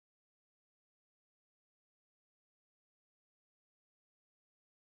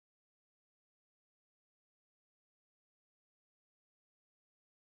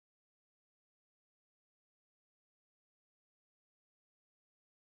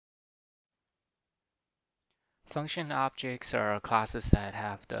Function objects are classes that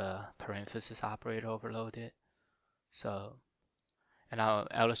have the parenthesis operator overloaded. So, and I'll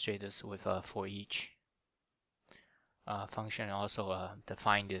illustrate this with a for each function, also a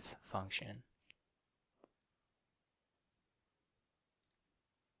defined if function.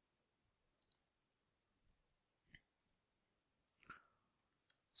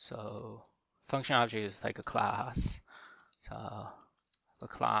 So, function object is like a class. So, a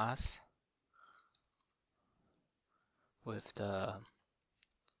class with the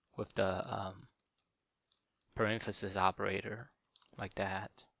parenthesis operator like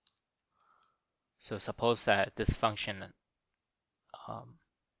that. So suppose that this function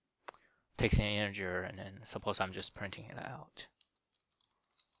takes an integer, and then suppose I'm just printing it out.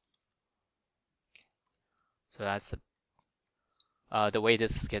 So that's the way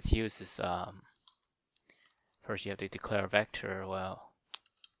this gets used is first you have to declare a vector. Well,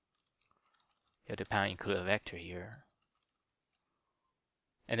 you have to include a vector here,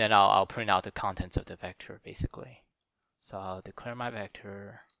 and then I'll print out the contents of the vector basically. So I'll declare my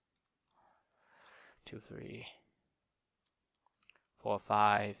vector 2, 3, 4,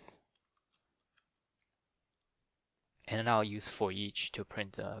 5, and then I'll use for each to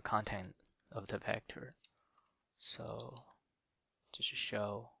print the content of the vector. So just to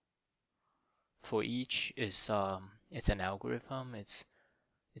show, for each is it's an algorithm. It's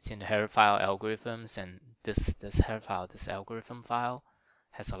in the header file algorithms, and this header file, this algorithm file,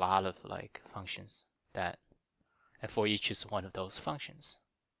 has a lot of like functions that, and for each is one of those functions.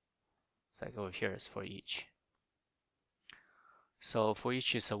 So like over here is for each. So for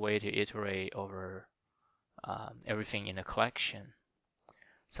each is a way to iterate over everything in a collection.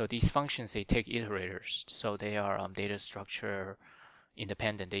 So these functions, they take iterators. So they are data structure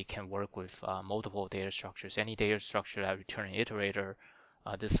independent. They can work with multiple data structures. Any data structure that return an iterator,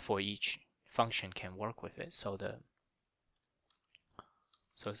 this for each function can work with it. So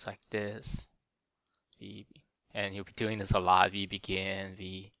it's like this, v, and you'll be doing this a lot. V begin,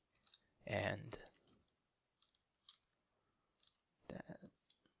 v end. That.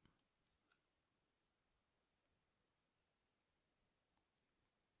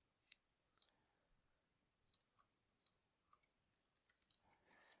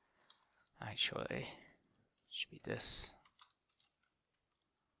 Actually, should be this.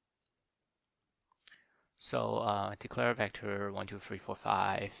 So declare vector 1, 2, 3, 4,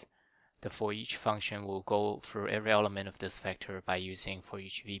 5. The for each function will go through every element of this vector by using for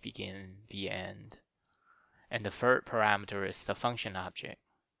each v begin, v end. And the third parameter is the function object.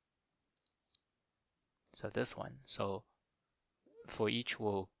 So this one. So for each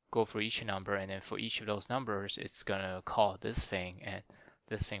will go for each number, and then for each of those numbers, it's gonna call this thing, and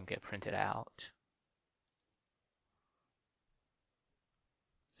this thing will get printed out.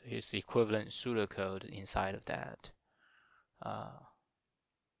 So here's the equivalent pseudocode inside of that.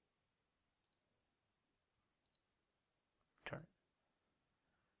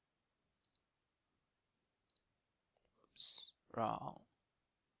 Oops, wrong.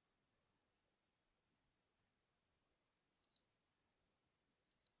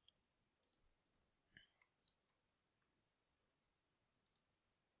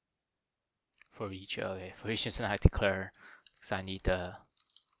 For each, okay, for each instance I declare, because I need the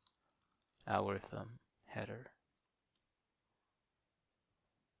algorithm header.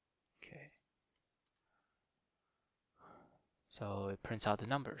 Okay. So it prints out the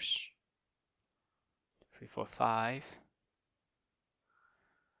numbers. 3, 4, 5.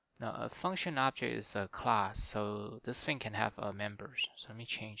 Now a function object is a class, so this thing can have members. So let me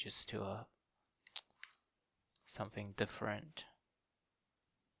change this to something different.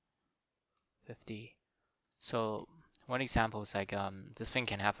 50. So one example is like this thing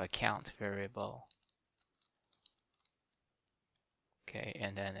can have a count variable. Okay,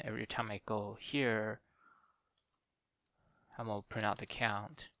 and then every time I go here, I'm gonna print out the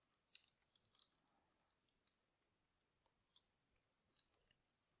count.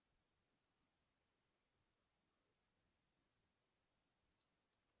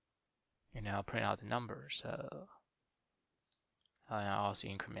 And now I'll print out the numbers. So I'll also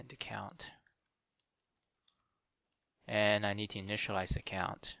increment the count. And I need to initialize the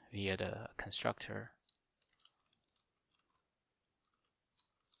count via the constructor.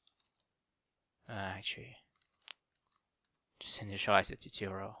 Actually, just initialize it to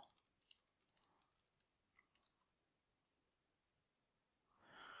 0.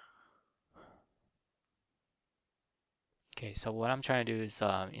 Okay, so what I'm trying to do is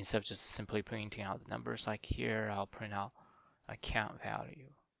instead of just simply printing out the numbers like here, I'll print out a count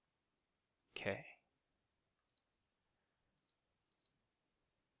value. Okay.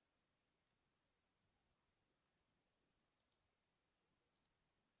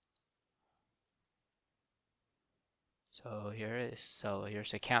 So here it is. So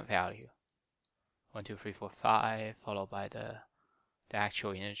here's the count value. 1, 2, 3, 4, 5, followed by the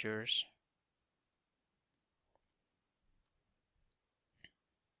actual integers.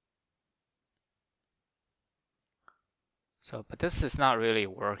 So, but this is not really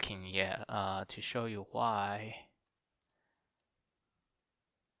working yet. To show you why.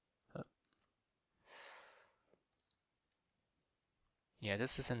 Yeah,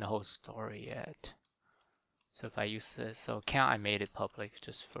 this isn't the whole story yet. So if I use this, so count, I made it public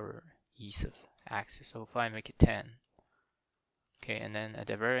just for ease of access. So if I make it 10, okay, and then at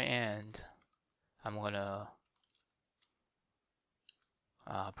the very end, I'm gonna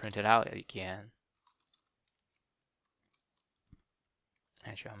print it out again.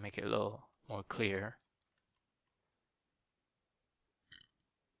 Actually, I'll make it a little more clear.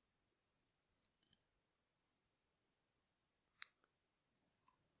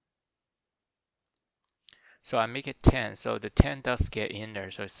 So I make it 10, so the 10 does get in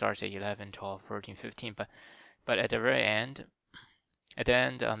there, so it starts at 11, 12, 13, 15, but at the very end,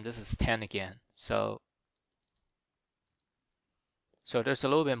 this is 10 again. So there's a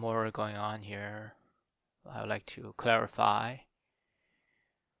little bit more going on here I would like to clarify.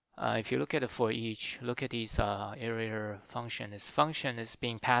 If you look at the for each, look at these iterator function. This function is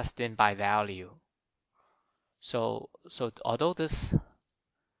being passed in by value. So although this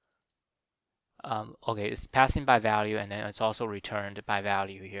okay, it's passing by value, and then it's also returned by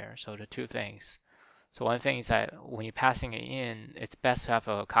value here. So the two things. So one thing is that when you're passing it in, it's best to have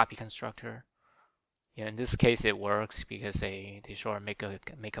a copy constructor. You know, in this case, it works because they sort of make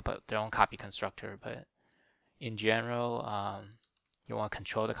up their own copy constructor. But in general, you want to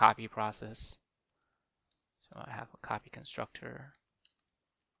control the copy process. So I have a copy constructor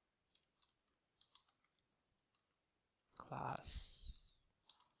class,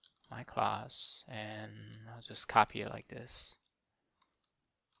 my class, and I'll just copy it like this.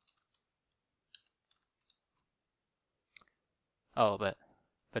 Oh, but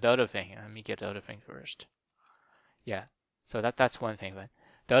the other thing, let me get the other thing first. Yeah, so that's one thing. But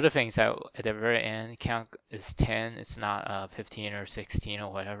the other thing is that at the very end, count is 10. It's not 15 or 16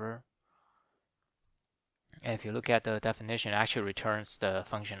 or whatever. And if you look at the definition, it actually returns the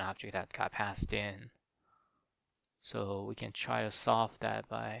function object that got passed in. So we can try to solve that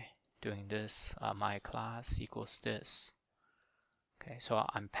by doing this. My class equals this. Okay, so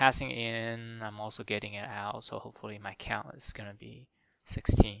I'm passing in, I'm also getting it out, so hopefully my count is going to be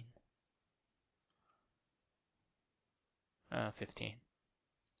 16. 15.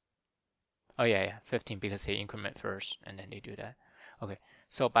 Oh yeah, 15 because they increment first and then they do that. Okay,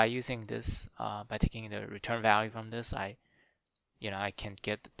 so by using this, by taking the return value from this, I can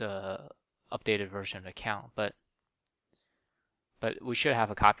get the updated version of the count, but we should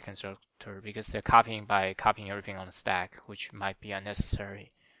have a copy constructor because they're copying by copying everything on the stack, which might be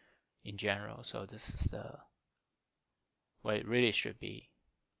unnecessary in general. So this is what it really should be.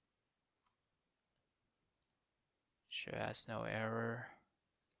 Show as no error.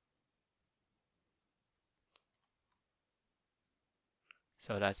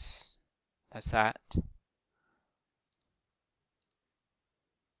 So that's that.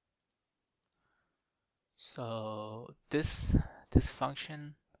 So this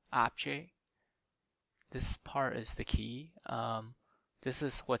function object, this part is the key. This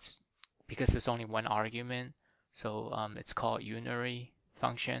is because there's only one argument, so it's called unary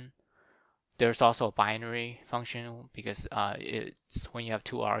function. There's also a binary function because it's when you have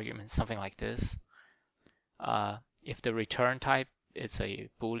two arguments, something like this. If the return type is a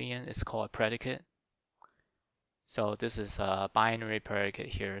Boolean, it's called a predicate. So this is a binary predicate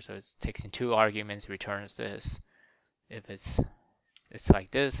here, so it takes in two arguments, returns this. If it's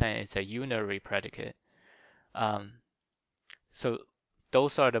like this, and it's a unary predicate. So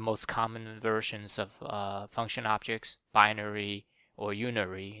those are the most common versions of function objects, binary or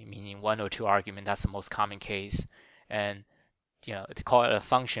unary, meaning one or two argument. That's the most common case. And to call it a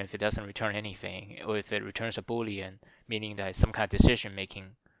function if it doesn't return anything, or if it returns a Boolean, meaning that it's some kind of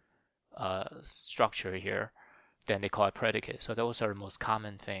decision-making structure here, then they call it predicate. So those are the most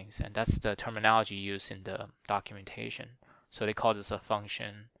common things, and that's the terminology used in the documentation. So they call this a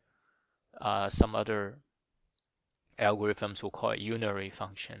function. Some other algorithms will call it unary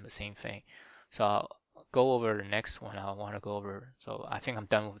function, the same thing. So I'll go over the next one. I want to go over. So I think I'm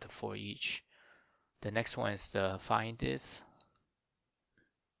done with the for each. The next one is the find if.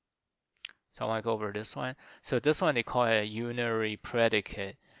 So I want to go over this one. So this one they call it a unary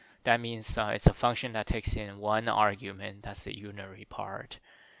predicate. That means it's a function that takes in one argument. That's the unary part.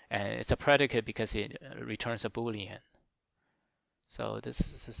 And it's a predicate because it returns a Boolean. So this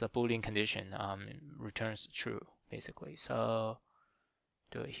is a Boolean condition, returns true. basically. So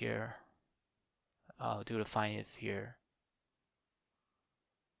do it here. I'll do the find if here.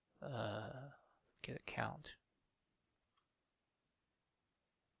 Get a count.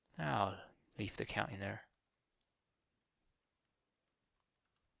 I'll leave the count in there.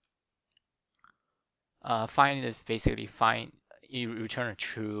 Find if basically you return a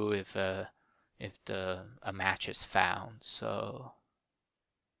true if a match is found. So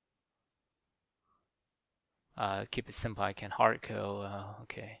keep it simple. I can hard code.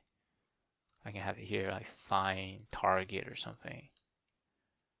 Okay, I can have it here like find target or something.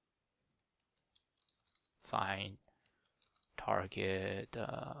 Find target.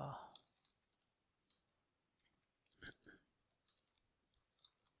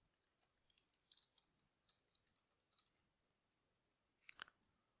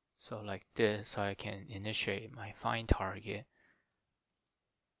 So like this, so I can initiate my find target.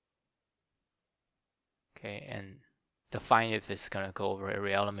 Okay, and the find if is gonna go over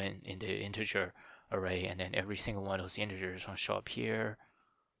every element in the integer array, and then every single one of those integers will show up here.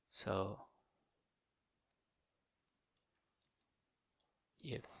 So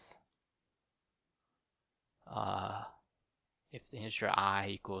if the integer I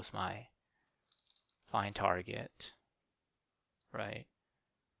equals my find target, right?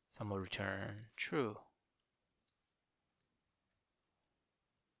 So I'm gonna return true.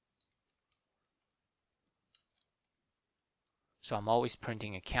 So I'm always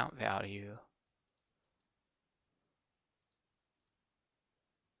printing a count value.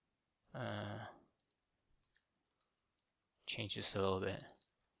 Change this a little bit.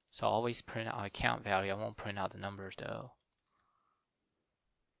 So I'll always print out a count value. I won't print out the numbers though.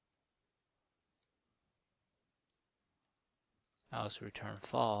 I'll also return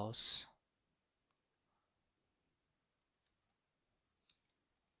false.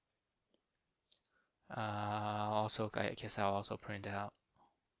 Also, I guess I'll also print out.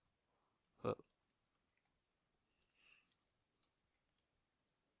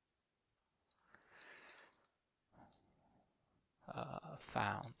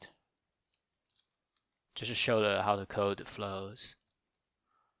 Found. Just to show how the code flows.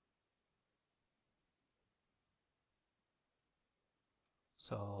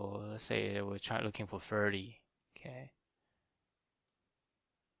 So let's say we're looking for 30. Okay.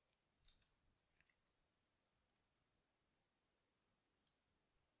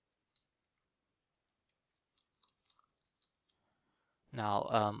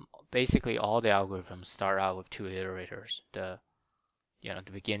 Now, basically all the algorithms start out with two iterators, the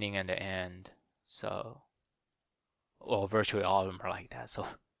beginning and the end. So, well, virtually all of them are like that. So,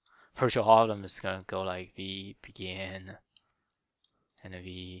 virtually all of them is gonna go like v begin, and a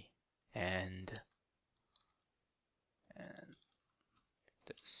v end, and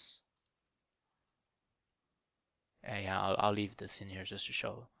this. And yeah, I'll leave this in here just to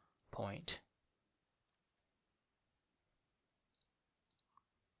show point.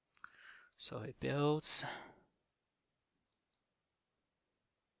 So it builds.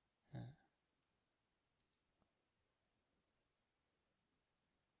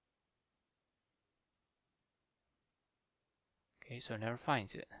 Okay, so it never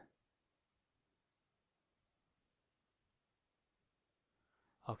finds it.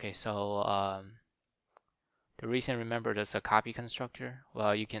 Okay, so the reason, remember, there's a copy constructor.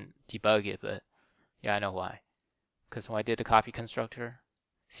 Well, you can debug it, but yeah, I know why. Because when I did the copy constructor,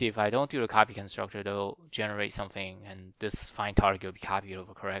 see, if I don't do the copy constructor, it'll generate something, and this find target will be copied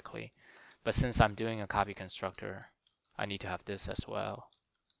over correctly. But since I'm doing a copy constructor, I need to have this as well.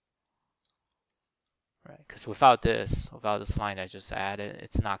 Right, because without this line I just added,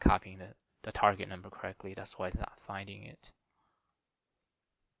 it's not copying the target number correctly. That's why it's not finding it.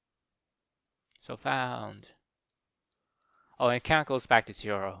 So found. Oh, and count goes back to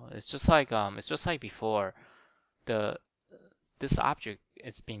 0. It's just like before. This object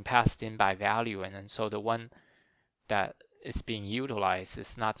is being passed in by value, and then so the one that is being utilized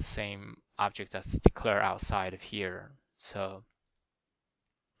is not the same object that's declared outside of here. So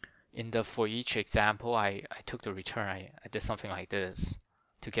in the for each example, I took the return. I did something like this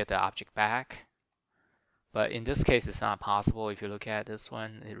to get the object back. But in this case, it's not possible. If you look at this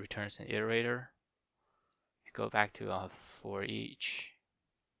one, it returns an iterator. You go back to for each.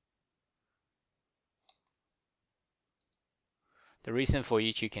 The reason for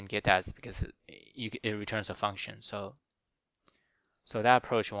each you can get that is because it returns a function. So that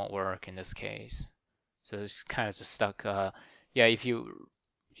approach won't work in this case. So it's kind of just stuck. Yeah, if you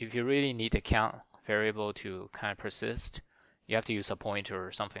really need the count variable to kind of persist, you have to use a pointer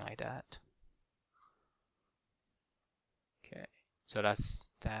or something like that. Okay, so that's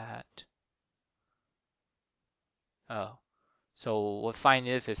that. Oh, so what find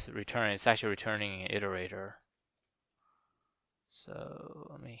if is return? It's actually returning an iterator. So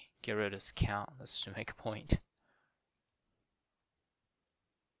let me get rid of this count. Let's just make a point.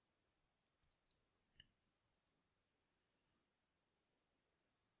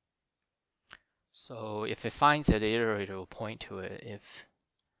 So if it finds it, the iterator will point to it. If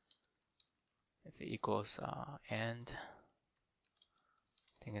it equals end,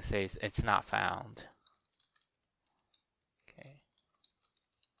 I think it says it's not found. Okay.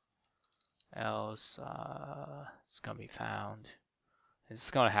 Else it's gonna be found.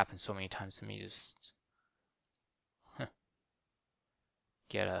 It's gonna happen so many times to me. Just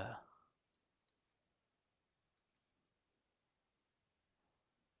get a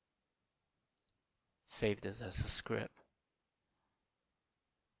save this as a script.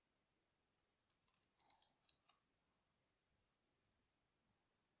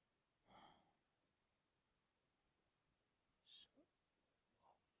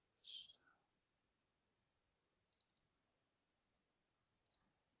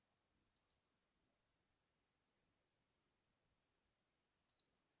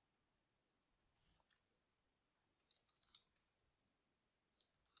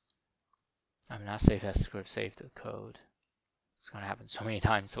 I'm not save as script, save the code. It's gonna happen so many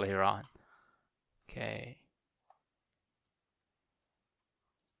times later on. Okay.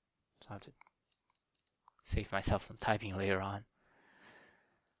 So I have to save myself some typing later on.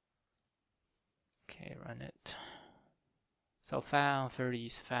 Okay, run it. So found 30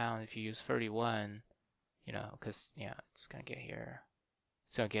 is found. If you use 31, you know, because yeah, it's gonna get here.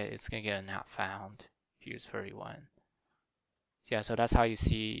 It's gonna get a not found if you use 31. So yeah, so that's how you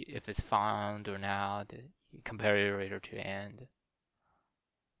see if it's found or not. You compare iterator to end.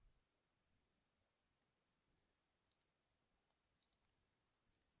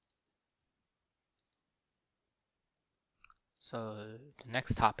 So the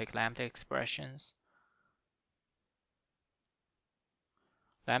next topic, lambda expressions.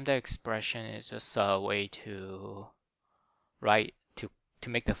 Lambda expression is just a way to write to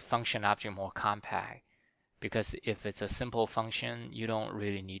make the function object more compact. Because if it's a simple function, you don't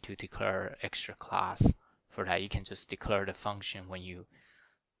really need to declare extra class for that. You can just declare the function when you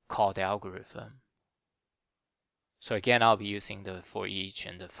call the algorithm. So again, I'll be using the for each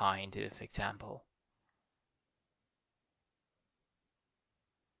and the find if example.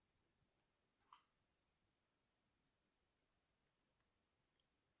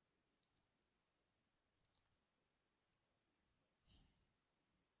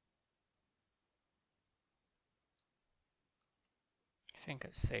 I think I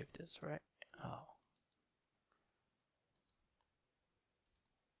saved this, right? Oh.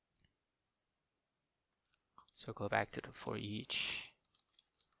 So go back to the for each.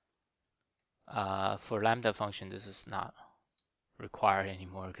 For lambda function, this is not required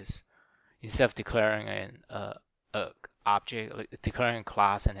anymore because instead of declaring an object, like declaring a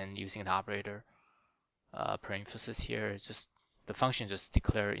class and then using the operator parenthesis here, it's just the function just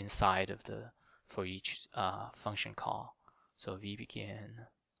declare inside of the for each function call. So v begin,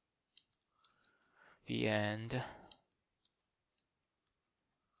 v end.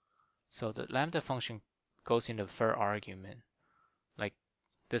 So the lambda function goes in the third argument. Like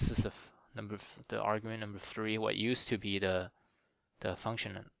this is the argument number 3. What used to be the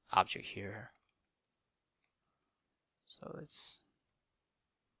function object here. So it's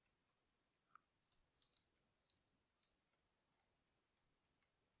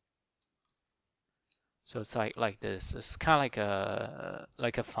like this. It's kind of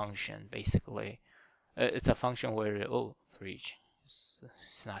like a function basically. It's a function where for each.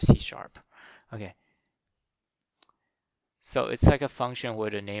 It's not C#. Okay. So it's like a function where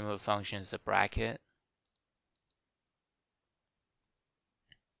the name of the function is a bracket,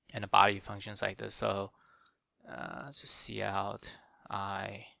 and the body functions like this. So just see out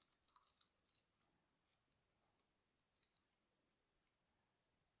I.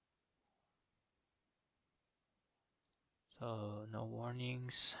 So no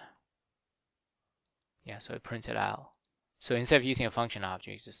warnings. Yeah, so it prints it out. So instead of using a function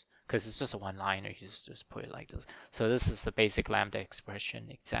object, just because it's just a one-liner, you just put it like this. So this is the basic lambda expression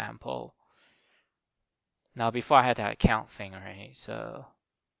example. Now before I had that count thing, right? So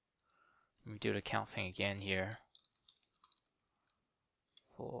let me do the count thing again here.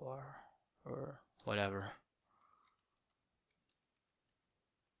 For or whatever.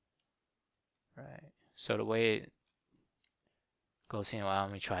 Right. So the way it goes in, well,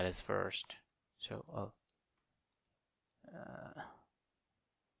 let me try this first. So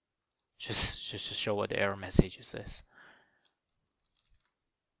just to show what the error message is.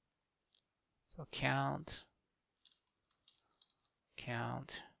 So count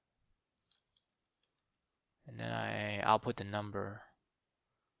count, and then I output the number.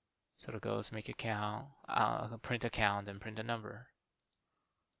 So it goes make a count, print a count, and print a number.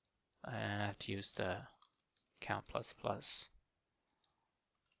 And I have to use the count plus plus.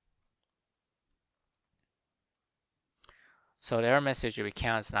 So the error message will be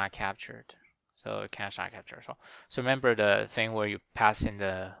count is not captured. So count is not captured. So remember the thing where you pass in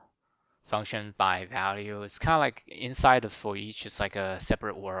the function by value. It's kind of like inside of for each, it's like a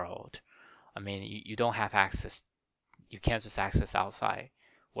separate world. I mean, you don't have access. You can't just access outside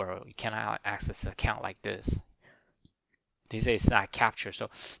world. You cannot access the count like this. They say it's not captured. So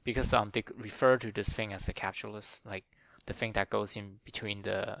because they refer to this thing as a capture list, like the thing that goes in between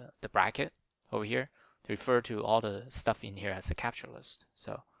the bracket over here. They refer to all the stuff in here as a capture list.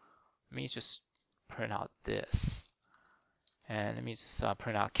 So let me just print out this. And let me just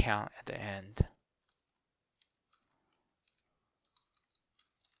print out count at the end.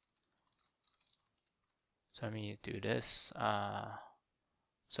 So let me do this.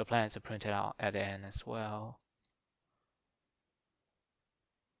 So plan to print it out at the end as well.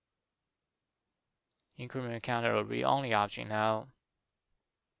 Increment counter will be only object now.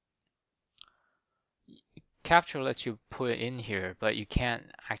 Capture lets you put it in here, but you can't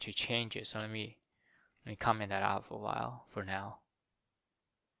actually change it. So let me comment that out for a while for now.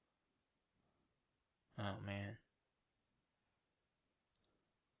 Oh man.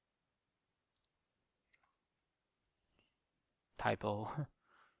 Typo.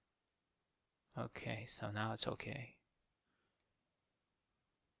 Okay, so now it's okay.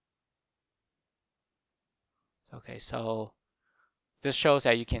 Okay, so this shows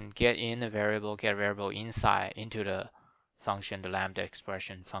that you can get in a variable, get a variable inside into the function, the lambda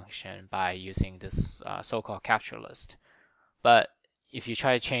expression function, by using this so-called capture list. But if you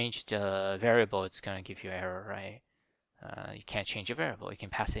try to change the variable, it's going to give you error, right? You can't change a variable. You can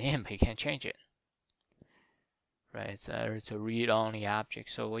pass it in, but you can't change it. Right? It's a read-only object.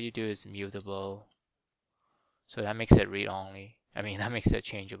 So what you do is mutable. So that makes it read-only. I mean, that makes it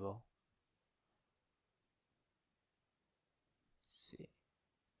changeable. Let's see.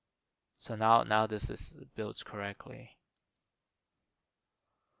 So now this is built correctly.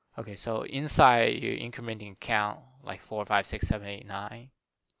 Okay, so inside you're incrementing count like 4, 5, 6, 7, 8, 9.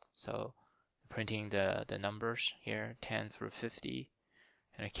 So printing the numbers here, 10 through 50.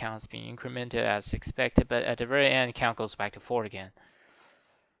 And the count's being incremented as expected, but at the very end, count goes back to 4 again.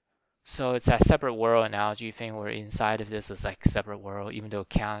 So it's that separate world analogy thing where inside of this is like separate world, even though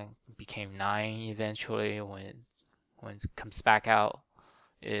count became 9 eventually, when it comes back out,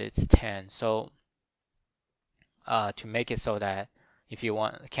 it's 10. So to make it so that if you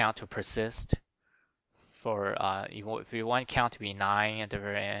want the count to persist, for if you want count to be 9 at the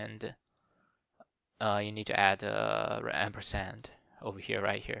very end, you need to add ampersand over here,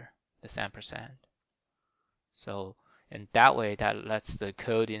 right here, this ampersand. So in that way, that lets the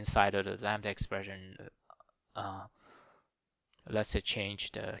code inside of the lambda expression lets it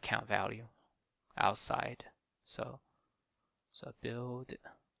change the count value outside. So build.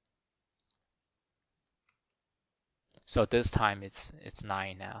 So this time it's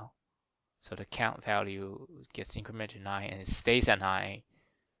 9 now. So the count value gets incremented to 9 and it stays at 9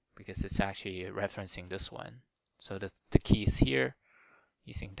 because it's actually referencing this one. So the key is here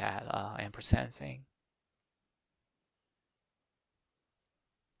using that ampersand thing.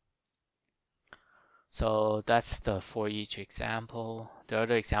 So that's the for each example. The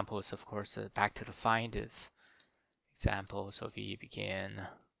other example is, of course, back to the find if example. So we begin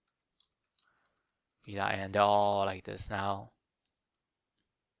and all like this now.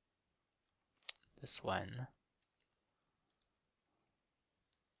 This one.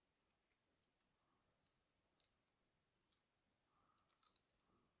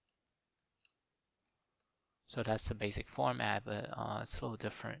 So that's the basic format, but it's a little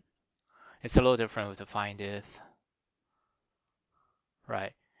different. It's a little different with the find if,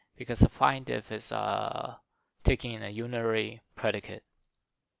 right? Because the find if is taking a unary predicate.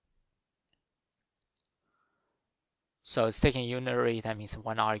 So it's taking unary, that means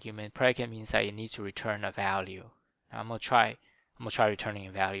one argument. Predicate means that it needs to return a value. Now I'm gonna try returning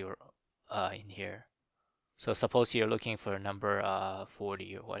a value in here. So suppose you're looking for a number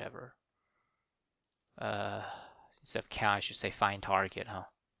 40 or whatever. Instead of count, I should say find target, huh?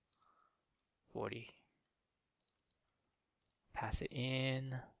 40. Pass it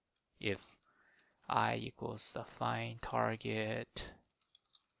in. If I equals the find target,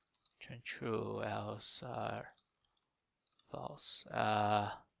 turn true, else false.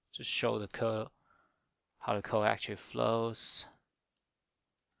 Just show the code, how the code actually flows.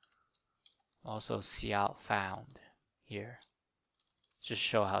 Also cout found here. Just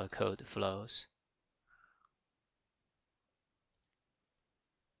show how the code flows.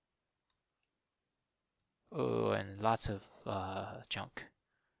 Oh, and lots of junk.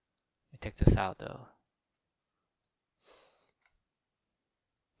 Let me take this out though.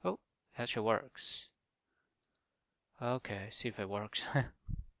 Oh, it actually works. Okay, see if it works.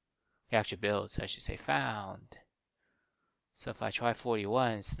 It actually builds, I should say found. So if I try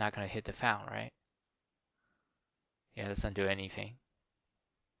 41, it's not going to hit the found, right? Yeah, it doesn't do anything.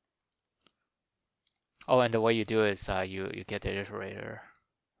 Oh, and the way you do is you get the iterator.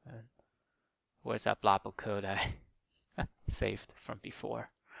 And where's that blob of code I saved from before?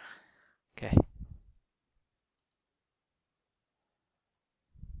 Okay.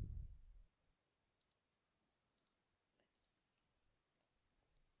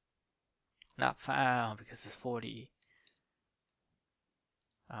 Not found because it's 40.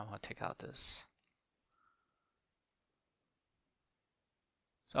 I want to take out this.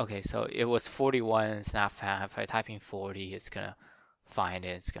 Okay, so it was 41, it's not found. If I type in 40, it's gonna find it,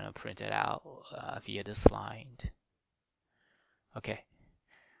 it's gonna print it out via this line. Okay,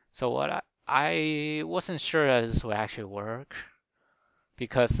 so what I wasn't sure that this would actually work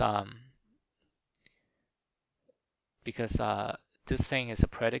because this thing is a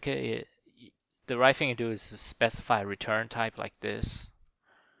predicate. The right thing to do is to specify a return type like this.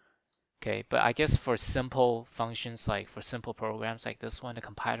 Okay, but I guess for simple functions, like for simple programs like this one, the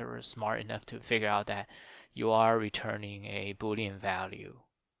compiler is smart enough to figure out that you are returning a Boolean value.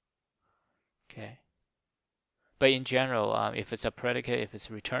 Okay. But in general, if it's a predicate, if it's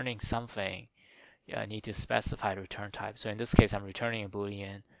returning something, I need to specify the return type. So in this case, I'm returning a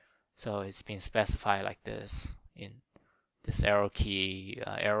Boolean. So it's been specified like this in this arrow key,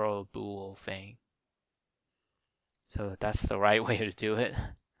 arrow bool thing. So that's the right way to do it.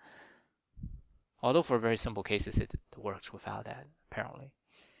 Although for very simple cases, it works without that, apparently.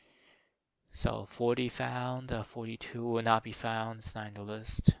 So 40 found, 42 will not be found, it's not in the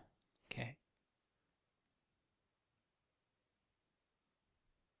list. Okay.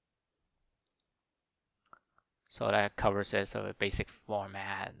 So that covers it, so a basic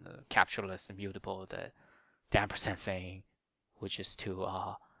format, capture list, immutable, the ampersand thing, which is to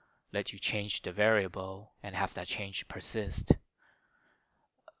let you change the variable and have that change persist.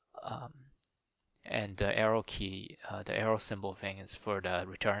 And the arrow key, the arrow symbol thing is for the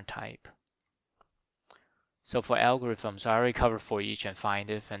return type. So for algorithms, I already covered for each and find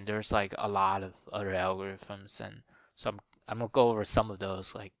if, and there's like a lot of other algorithms, and so I'm gonna go over some of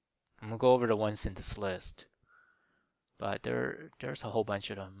those. Like I'm gonna go over the ones in this list, but there's a whole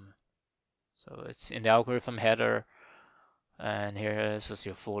bunch of them. So it's in the algorithm header, and here this is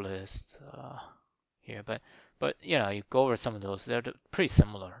your full list here. But you know, you go over some of those, they're pretty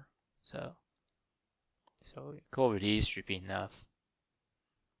similar. So go over these should be enough.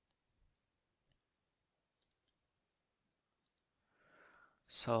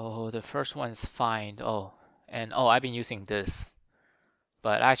 So the first one's find. I've been using this,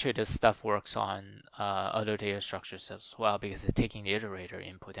 but actually this stuff works on other data structures as well because it's taking the iterator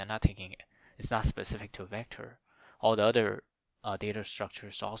input and not taking it. It's not specific to a vector. All the other data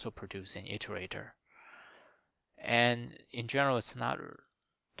structures also produce an iterator. And in general, it's not.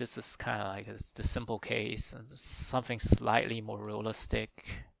 This is kind of like the simple case, something slightly more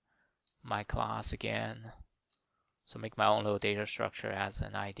realistic. My class again. So make my own little data structure, has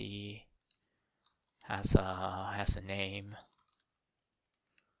an ID, has a name.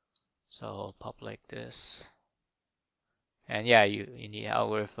 So public this. And yeah, you need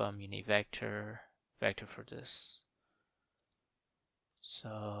algorithm, you need vector for this. So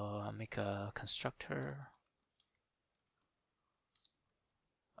I'll make a constructor.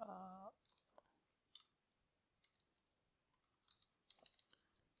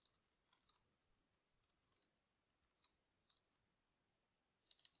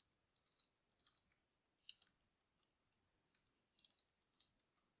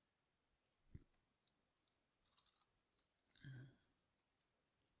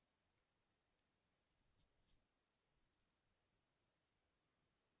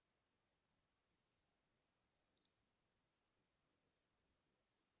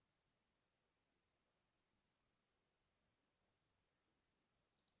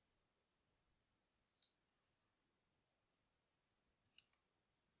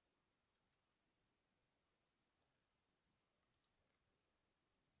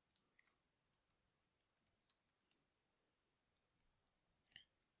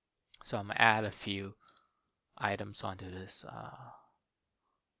 So I'm gonna add a few items onto this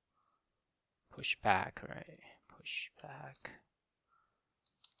push back, right? Push back.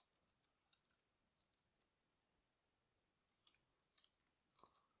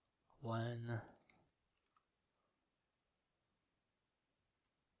 1.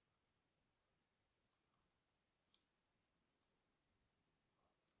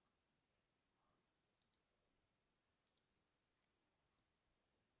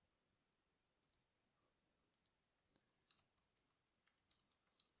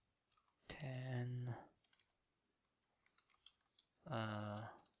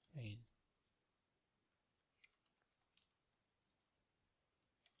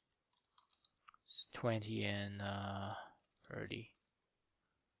 It's 20 and 30.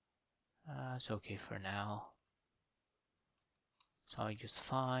 It's okay for now. So I just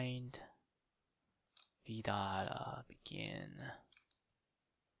find v dot begin.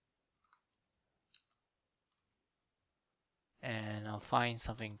 And I'll find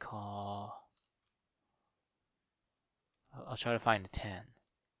something called, I'll try to find a 10.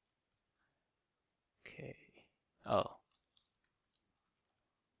 Okay. Oh.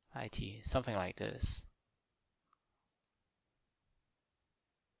 IT, something like this.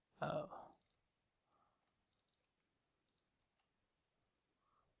 Oh.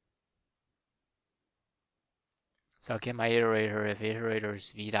 So I'll get my iterator. If iterator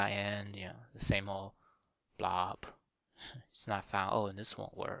is v.end, you know, the same old blob. It's not found. Oh, and this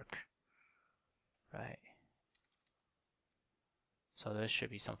won't work. Right. So this should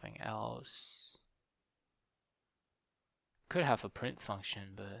be something else. Could have a print function,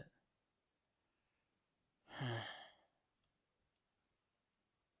 but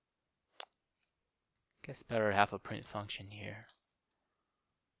guess better have a print function here.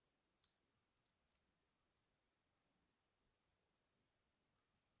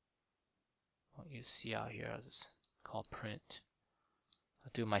 What you see out here, I'll just call print.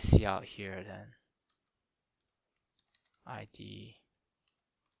 I'll do my C out here then. ID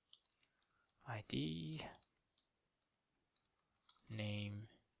name.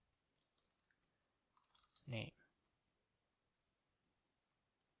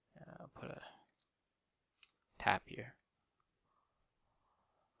 I'll put a tab here.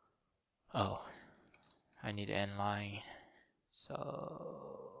 Oh, I need end line.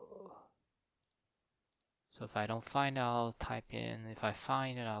 So if I don't find it, I'll type in. If I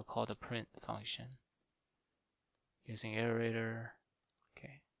find it, I'll call the print function using iterator.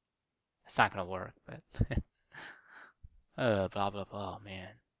 Okay, it's not gonna work, but blah blah blah. Oh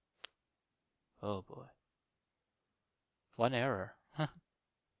man. Oh boy. One error.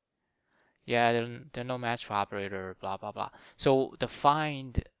 Yeah, there's no match for operator. Blah blah blah. So the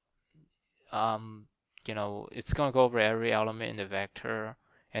find, you know, it's gonna go over every element in the vector,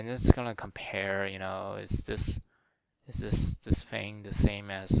 and it's gonna compare. You know, is this thing the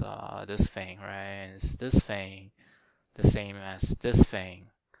same as this thing, right? Is this thing the same as this thing?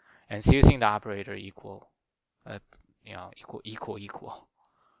 And it's using the operator equal, you know, equal.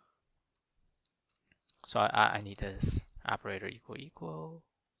 So I need this operator equal.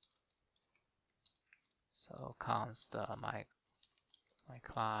 So const my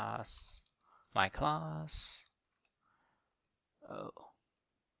class. Oh,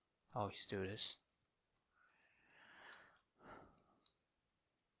 always do this.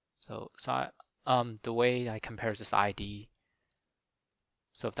 So the way I compare this ID.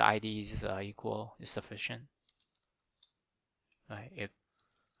 So if the ID is equal, is sufficient. Right? If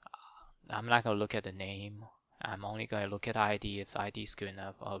I'm not gonna look at the name, I'm only gonna look at ID. If the ID is good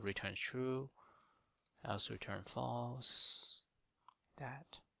enough, I'll return true. Else return false.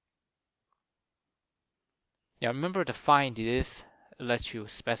 That. Now remember, the find if lets you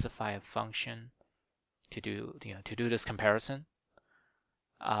specify a function to do this comparison,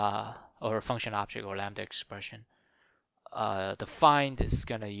 or a function object or lambda expression. The find is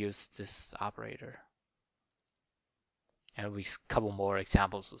gonna use this operator, and we couple more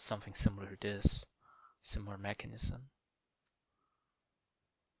examples of something similar to this, similar mechanism.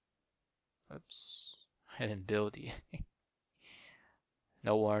 Oops, I didn't build it.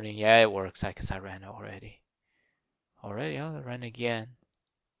 No warning. Yeah, it works because I ran it already. I'll run again.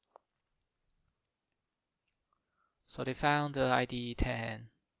 So they found the ID 10.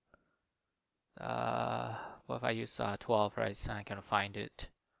 What if I use 12, right? It's not gonna find it.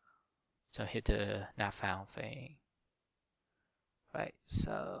 So hit the not found thing. Right,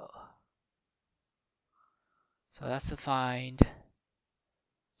 so that's the find.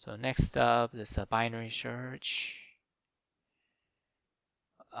 So next up is a binary search.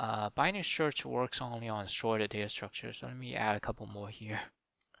 Binary search works only on shorter data structures. So let me add a couple more here.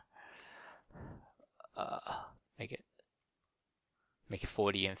 Make it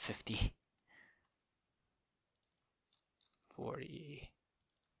 40 and 50. 40,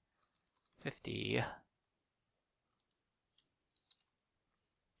 50.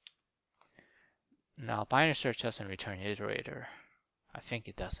 Now binary search doesn't return iterator. I think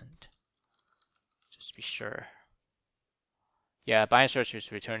it doesn't. Just be sure. Yeah, binary search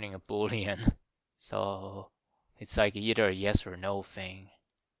is returning a boolean. So it's like either a yes or no thing.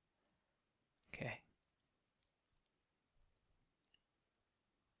 Okay.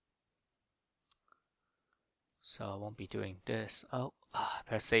 So I won't be doing this. Oh,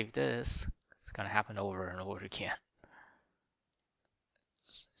 better save this. It's gonna happen over and over again.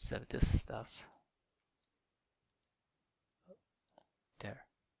 Instead of this stuff. There.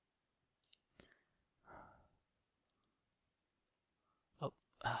 Oh.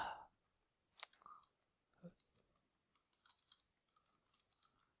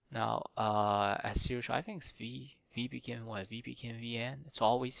 Now, as usual, I think it's v. V begin what? V begin v end. It's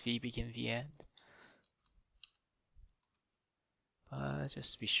always v begin v end.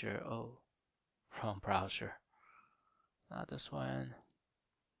 Just be sure. Oh, wrong browser. Not this one.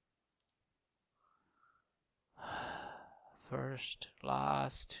 First,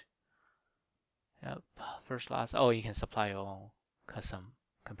 last. Yep, first, last. Oh, you can supply your own custom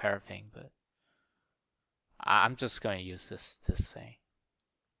compare thing, but I'm just going to use this thing.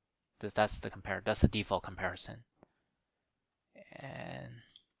 That's the default comparison. And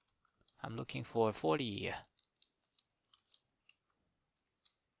I'm looking for 40.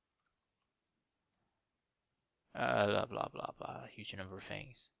 Blah blah blah blah. Huge number of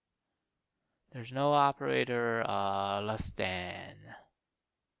things. There's no operator less than.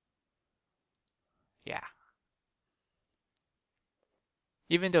 Yeah.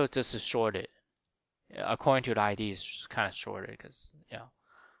 Even though this is shorted, according to the ID, it's kind of shorted because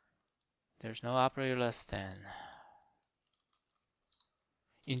there's no operator less than.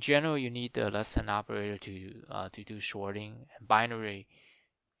 In general, you need the less than operator to do shorting. And binary,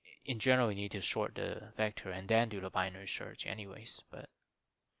 in general, you need to short the vector and then do the binary search, anyways. But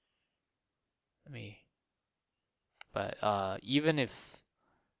even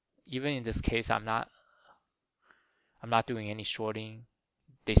in this case, I'm not doing any shorting.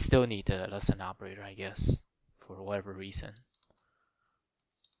 They still need the less than operator, I guess, for whatever reason.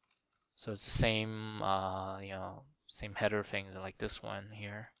 So it's the same, same header thing like this one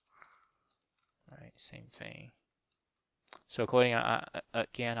here. All right, same thing. So according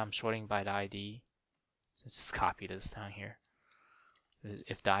again, I'm sorting by the ID. Let's just copy this down here.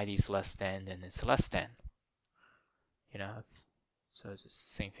 If the ID is less than, then it's less than. So it's the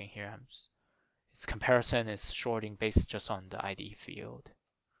same thing here. Its comparison is sorting based just on the ID field.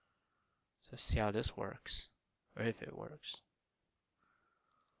 So see how this works, or if it works.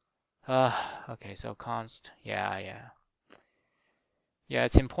 Okay, so const, yeah.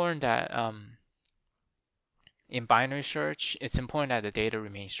 It's important that in binary search, it's important that the data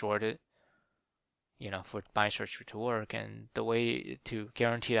remains sorted. For binary search to work, and the way to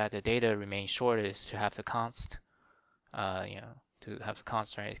guarantee that the data remains sorted is to have the const. To have the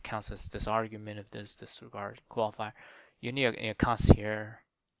const, right? It counts as this argument of this disregard qualifier. You need a const here.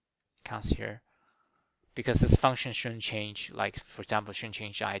 Because this function shouldn't change, like for example, shouldn't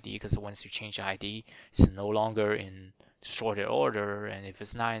change the ID, because once you change the ID, it's no longer in sorted order, and if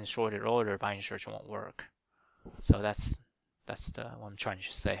it's not in sorted order, binary search won't work. So that's what I'm trying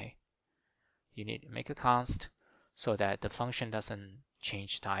to say. You need to make a const so that the function doesn't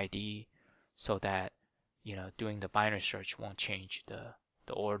change the ID, so that doing the binary search won't change the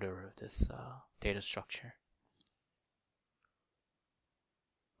order of this data structure.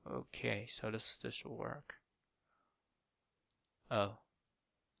 Okay, so this will work. Oh.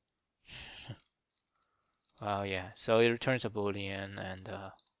 Well, yeah. So it returns a boolean, and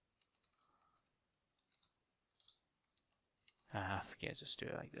forget, just do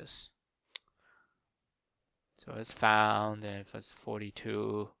it like this. So it's found, and if it's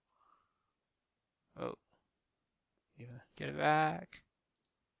 42, oh, you get it back.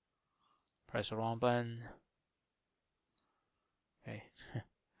 Press the wrong button. Okay.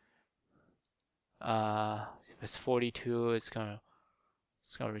 If it's 42, it's gonna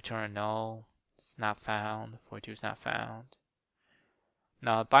return no. It's not found. 42 is not found.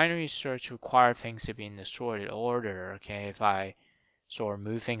 Now, binary search requires things to be in the sorted order. Okay, if I sort of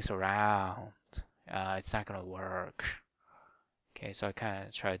move things around, it's not gonna work. Okay, so I kind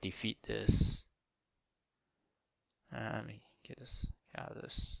of try to defeat this. Let me get this out of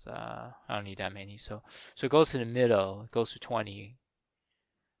this. I don't need that many. So it goes to the middle. It goes to 20.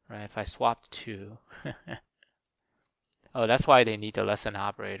 Right? If I swap the 2. Oh, that's why they need the less than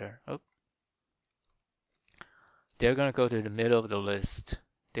operator. Oh. They're gonna go to the middle of the list.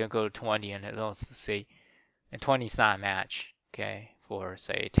 They'll go to 20, and it'll say, and 20 is not a match. Okay, for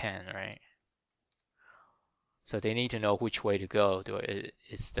say 10, right? So they need to know which way to go.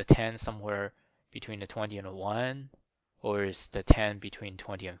 Is the 10 somewhere between the 20 and the 1, or is the 10 between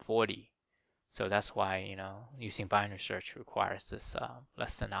 20 and 40? So that's why, using binary search requires this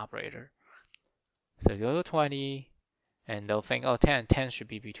less than operator. So you go to 20, and they'll think, oh, 10 should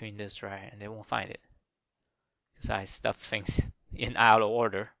be between this, right? And they won't find it, because I stuff things in out of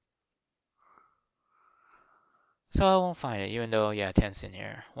order. So I won't find it, even though, yeah, 10's in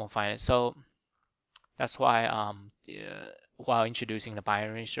here. Won't find it. So that's why while introducing the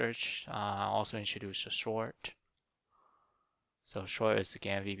binary search, I also introduce a sort. So short is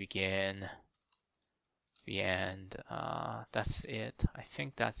again v begin, v end. That's it. I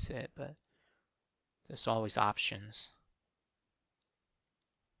think that's it, but there's always options.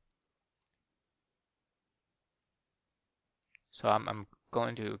 So I'm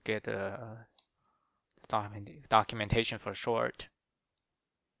going to get a documentation for short.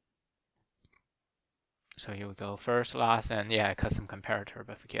 So here we go, first, last, and yeah, custom comparator,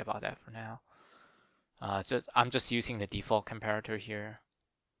 but forget about that for now. I'm just using the default comparator here.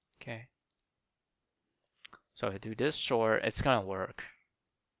 Okay. So if I do this short, it's gonna work.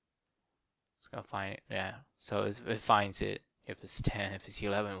 It's gonna find it, yeah. So it finds it. If it's 10, if it's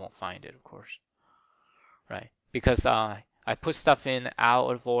 11, it won't find it, of course. Right? Because I put stuff in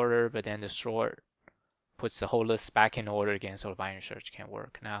out of order, but then the short puts the whole list back in order again, so the binary search can't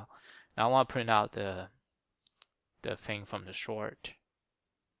work. Now I want to print out the thing from the short.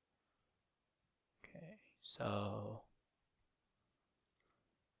 Okay, so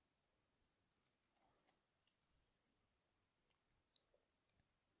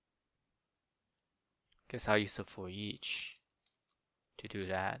guess I'll use the for each to do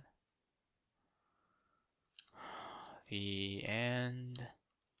that. The end.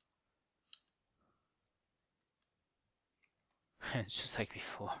 It's just like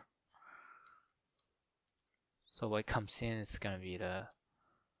before. So what comes in is gonna be the,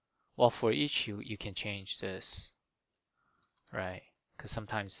 well, for each you can change this, right? Because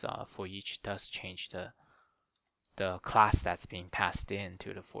sometimes for each does change the class that's being passed in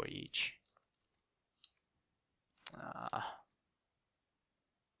to the for each.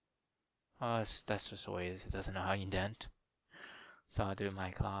 That's just the way it is. It doesn't know how to indent. So I'll do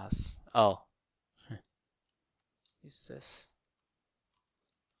my class. Oh, is this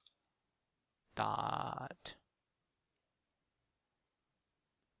dot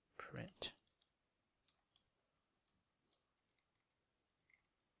print.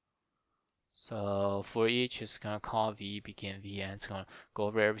 So for each, it's gonna call v begin v end. It's gonna go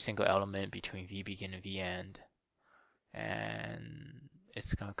over every single element between v begin and v end, and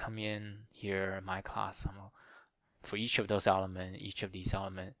it's gonna come in here in my class. For each of those elements, each of these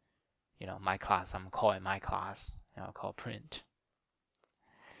elements, my class, I'm gonna call it my class, and I'll call print.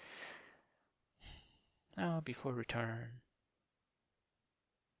 Now before return.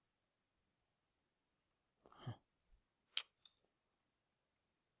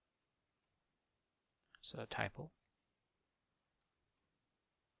 So a typo.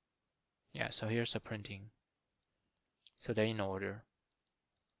 Yeah, so here's the printing. So they're in order.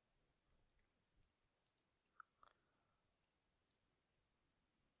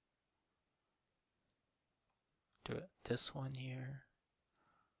 Do it this one here.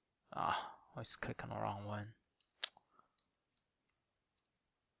 I was clicking the wrong one.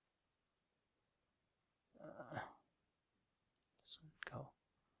 This one go.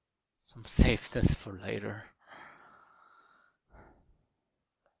 So I'm save this for later.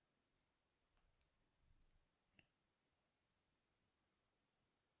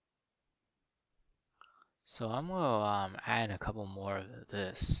 So I'm gonna add a couple more of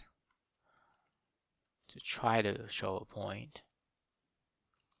this to try to show a point.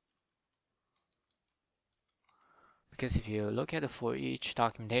 Because if you look at the for each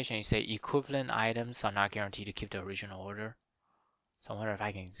documentation, you say equivalent items are not guaranteed to keep the original order. So I wonder if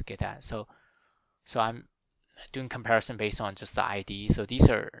I can get that. So I'm doing comparison based on just the ID. So these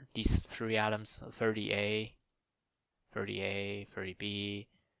three items, 30A, 30A, 30B,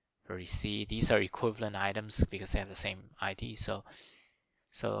 30C. These are equivalent items because they have the same ID. So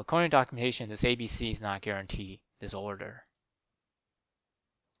according to documentation, this ABC is not guaranteed this order.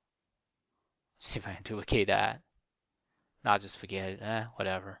 Let's see if I can duplicate that. Not just forget it,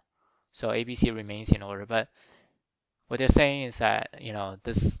 whatever. So ABC remains in order, but what they're saying is that,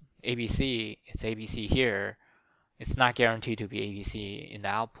 this ABC, it's ABC here, it's not guaranteed to be ABC in the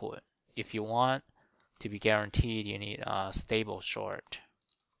output. If you want to be guaranteed, you need a stable short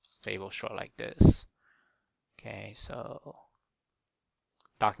like this. Okay, so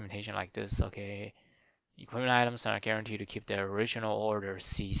documentation like this. Okay, equivalent items are not guaranteed to keep their original order.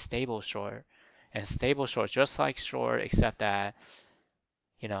 See stable short. And stable short, just like short, except that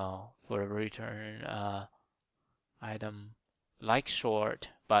you know, for a return item like sort,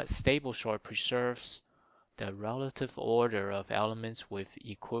 but stable sort preserves the relative order of elements with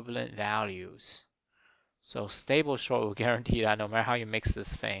equivalent values. So stable sort will guarantee that no matter how you mix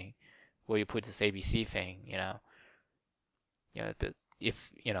this thing, where you put this ABC thing,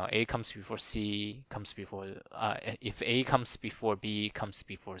 if A comes before C comes before if A comes before B comes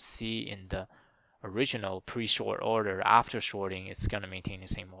before C in the original pre-sort order, after sorting it's gonna maintain the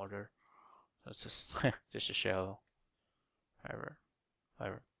same order. So it's just just to show whatever.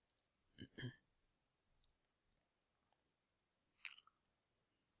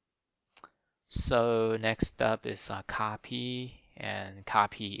 So next up is copy and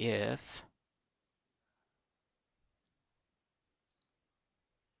copy if.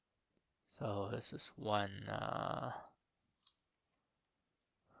 So this is one let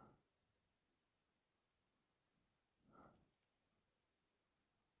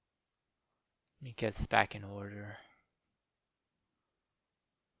me get this back in order.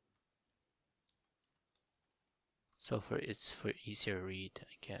 So it's for easier read,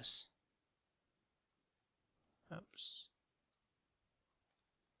 I guess. Oops.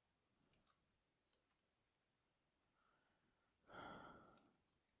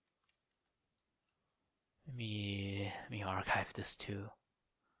 Let me archive this too.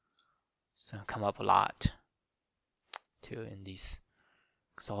 It's gonna come up a lot too in these,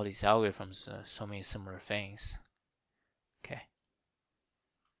 because all these algorithms so many similar things. Okay.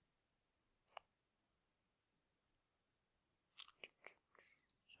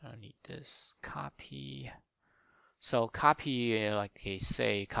 So I need this copy. So copy, like they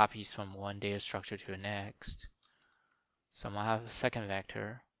say, copies from one data structure to the next. So I'm gonna have a second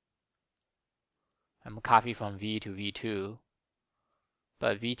vector. I'm gonna copy from V to V2.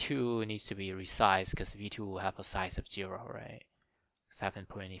 But V2 needs to be resized because V2 will have a size of 0, right? Because I haven't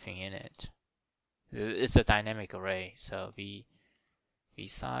put anything in it. It's a dynamic array, so V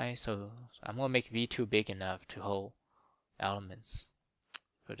size. So I'm gonna make V2 big enough to hold elements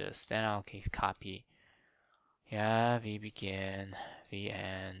for this. Then I'll copy. Yeah, V begin, V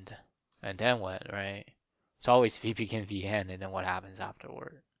end, and then what, right? It's always V begin, V end, and then what happens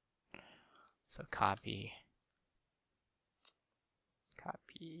afterward. So copy.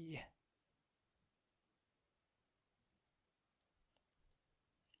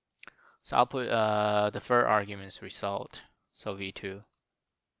 So I'll put the third argument's result. So V2.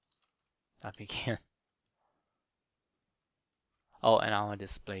 That begin. Oh, and I want to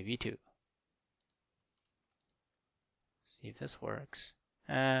display V2. See if this works.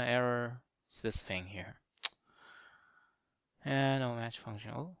 Error. It's this thing here. No match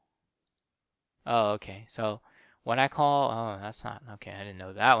function. Oh, okay. So when I call, that's not okay. I didn't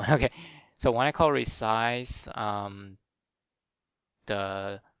know that one. Okay. So when I call resize,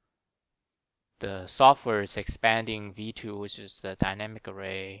 the software is expanding V2, which is the dynamic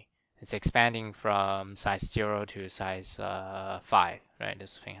array. It's expanding from size 0 to size 5, right?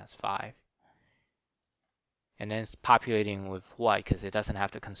 This thing has 5. And then it's populating with what? Because it doesn't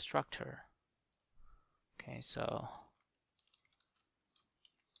have the constructor. Okay, so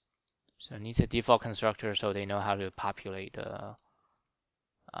it needs a default constructor so they know how to populate the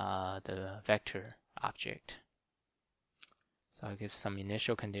vector object. So I'll give some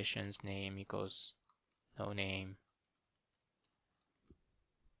initial conditions, name equals no name.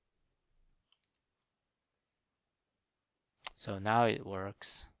 So now it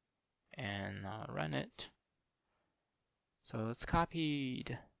works, and run it. So it's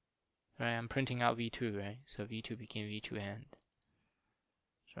copied, right? I'm printing out V2, right? So V2 became V2 end,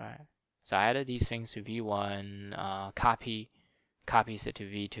 right? So I added these things to V1, copies it to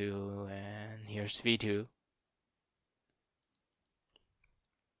V2, and here's V2.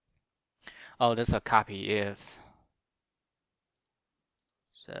 Oh, there's a copy if.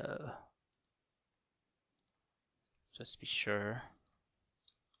 So just be sure.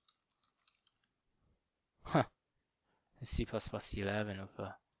 Huh. C++11 of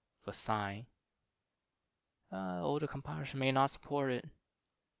a sign. Older compilers may not support it.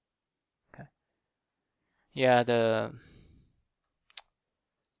 Okay. Yeah,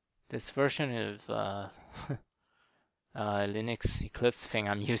 this version of Linux Eclipse thing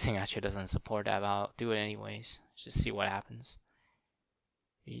I'm using actually doesn't support that, but I'll do it anyways. Just see what happens.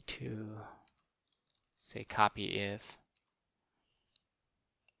 V2, say copy if.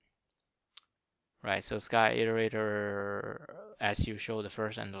 Right, so it's got iterator as usual, the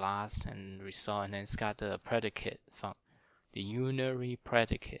first and the last, and result, and then it's got the predicate function, the unary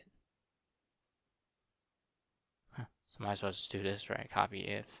predicate. So might as well just do this, right? Copy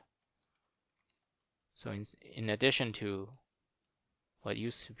if. So in addition to what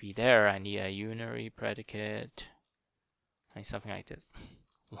used to be there, I need a unary predicate. I need something like this.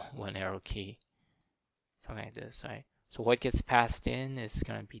 One arrow key. Something like this, right? So what gets passed in is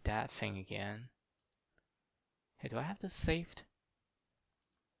going to be that thing again. Hey, do I have this saved?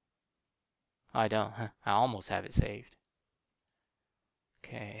 Oh, I don't. Huh? I almost have it saved.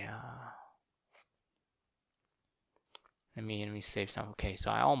 Okay. Let me save some. Okay, so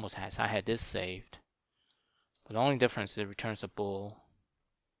I almost had. So I had this saved, but the only difference is it returns a bool.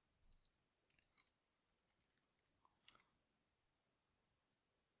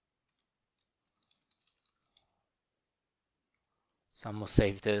 So I'm gonna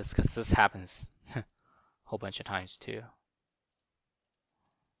save this because this happens a whole bunch of times too.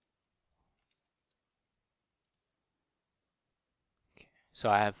 Okay. So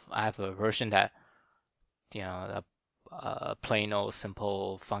I have a version that, you know, a plain old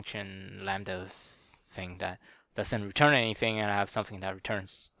simple function lambda thing that doesn't return anything, and I have something that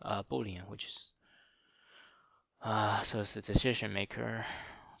returns boolean, which is so it's a decision maker.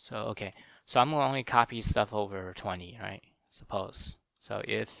 So okay, so I'm gonna only copy stuff over 20, right? Suppose. So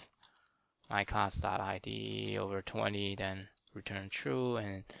if my class.id over 20, then return true,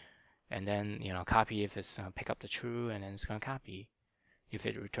 and then, you know, copy if it's gonna pick up the true, and then it's gonna copy. If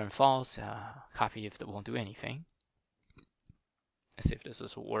it return false, copy if it won't do anything. Let's see if this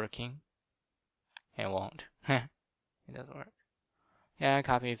is working. It won't. It doesn't work. Yeah,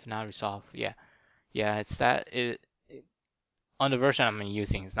 copy if not resolved. Yeah, it's that on the version I'm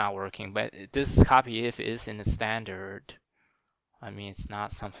using, it's not working. But this copy if is in the standard. I mean, it's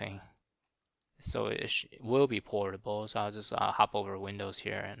not something. So it will be portable. So I'll just hop over Windows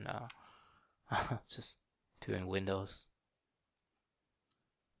here and just do in Windows.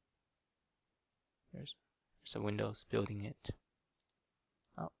 There's a Windows building it.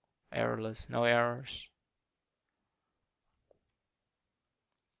 Oh, errorless, no errors.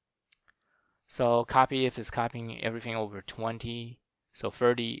 So copy if is copying everything over 20. So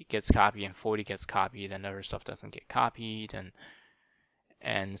 30 gets copied and 40 gets copied, and other stuff doesn't get copied,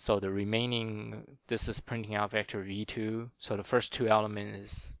 and so the remaining, this is printing out vector v2. So the first two elements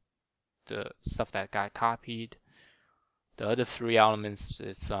is the stuff that got copied. The other three elements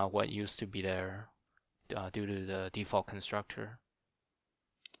is what used to be there due to the default constructor.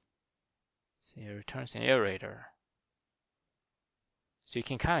 So it returns an iterator. So you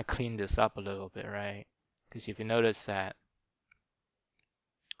can kind of clean this up a little bit, right? Because if you notice that,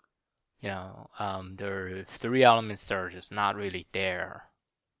 you know, there are three elements that are just not really there,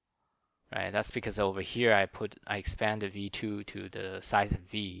 right? That's because over here I expanded v2 to the size of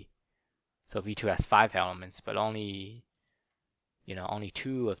v. So v2 has 5 elements, but only, you know, only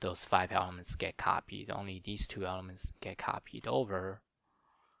 2 of those 5 elements get copied. Only these 2 elements get copied over.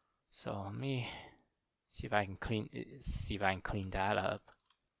 So let me see if I can clean that up.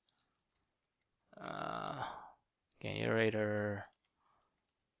 Okay, iterator.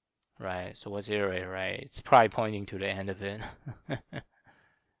 Right, so what's iterator, right? It's probably pointing to the end of it.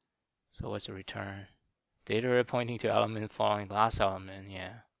 So what's the return? The iterator pointing to element following the last element,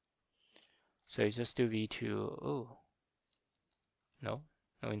 yeah. So you just do v2. Oh, no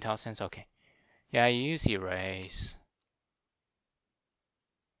Intel sense. Okay, yeah, you use erase.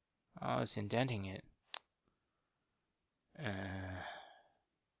 Oh, it's indenting it.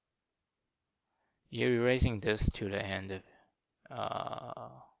 You're erasing this to the end of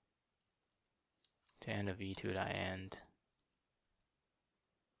v2.end.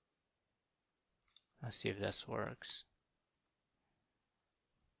 Let's see if this works.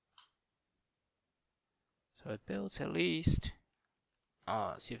 So it builds at least. Oh,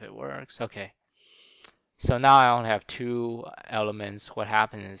 let's see if it works. Okay. So now I only have 2 elements. What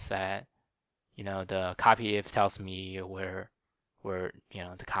happens is that, you know, the copy if tells me where you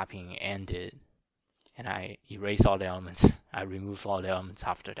know, the copying ended, and I erase all the elements. I remove all the elements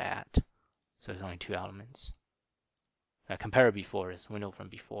after that. So there's only 2 elements. Compare before is window from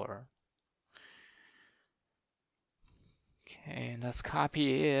before. Okay, and let's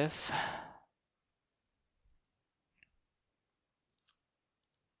copy if.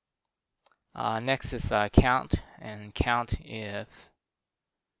 Next is count, and count if.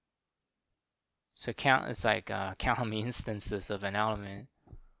 So count is like count how many instances of an element.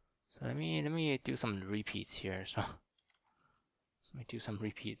 So let me do some repeats here. So let me do some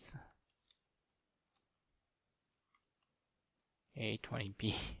repeats. A,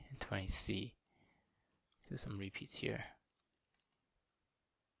 20B, and 20C. Do some repeats here.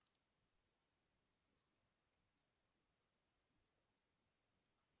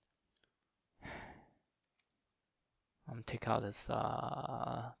 I'm gonna take out this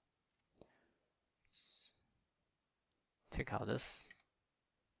take out this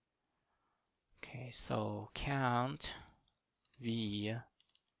Okay, so count v,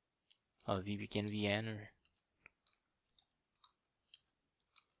 v begin vn,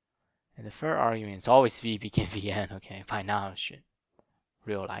 and the first argument is always v begin vn. Okay, by now I should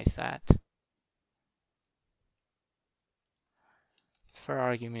realize that. First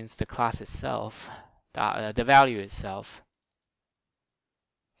argument is the class itself, the value itself.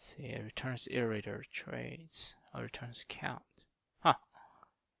 See, it returns iterator traits, or returns count. Huh.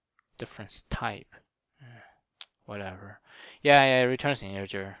 Difference type. Whatever. Yeah, it returns an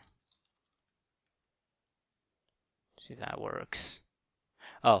integer. See if that works.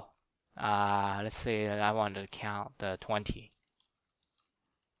 Oh, let's say I want to count the 20.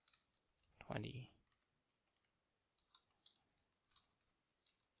 20.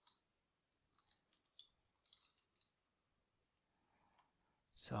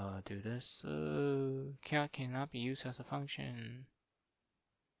 So do this. Count cannot be used as a function.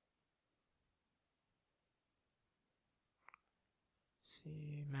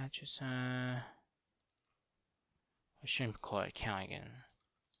 See, matches. I shouldn't call it count again.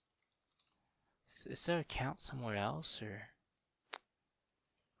 Is there a count somewhere else, or?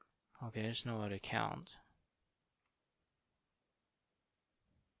 Okay, there's no other count.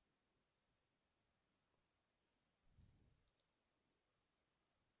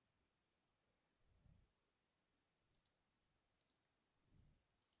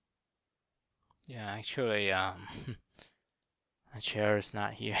 Yeah, actually, the chair is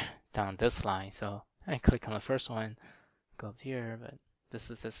not here down this line, so I click on the first one, go up here, but this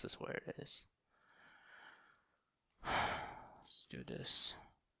is where it is. Let's do this.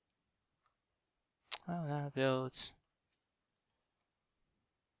 Oh, that builds.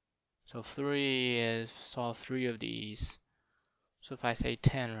 So 3 is solve 3 of these. So if I say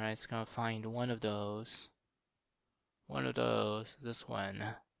 10, right, it's gonna find one of those. One of those, this one.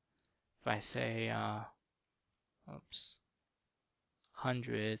 If I say, oops,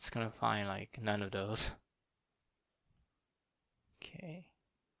 100, it's gonna find like none of those. Okay.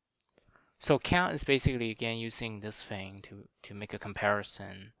 So count is basically again using this thing to make a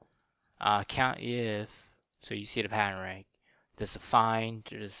comparison. Count if, so you see the pattern, right? There's a find,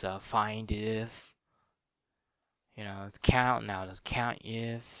 there's a find if, you know, it's count now, there's count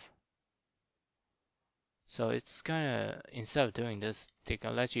if. So it's gonna, instead of doing this, they're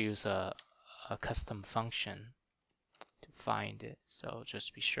gonna let you use a custom function to find it. So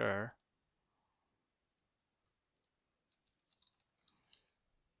just be sure.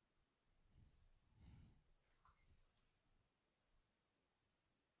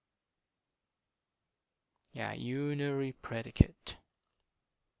 Yeah, unary predicate.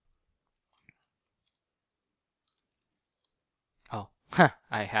 Oh,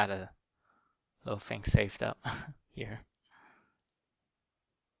 I had a little thing saved up here.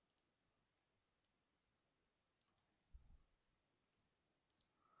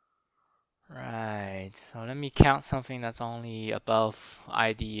 Right, so let me count something that's only above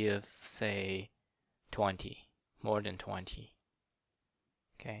ID of, say, 20, more than 20.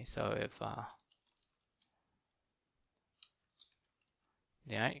 Okay, so if,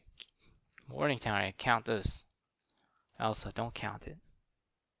 yeah, Morningtown, I count this, else I don't count it.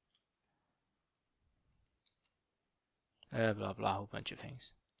 Blah, blah, a whole bunch of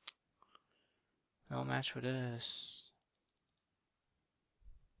things. No match for this.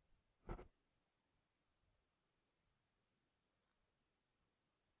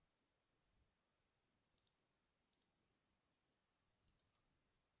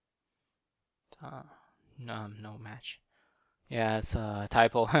 No match. Yeah, it's a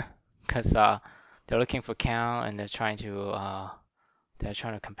typo because they're looking for count and they're trying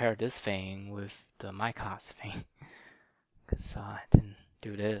to compare this thing with the my class thing because I didn't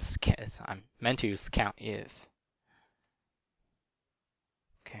do this. I'm meant to use count if.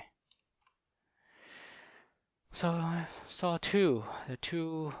 Okay. So I saw the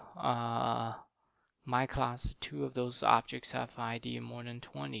two my class, two of those objects have ID more than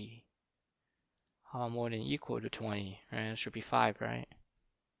 20. More than equal to 20, right? It should be 5, right?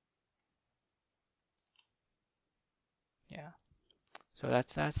 Yeah. So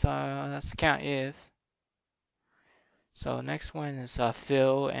that's count if. So next one is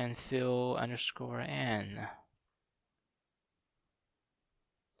fill and fill underscore n.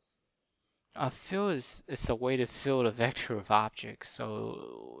 Fill is a way to fill the vector of objects.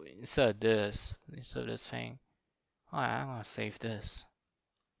 So instead of this thing, I'm gonna save this.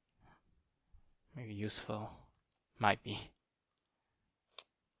 Maybe useful, might be.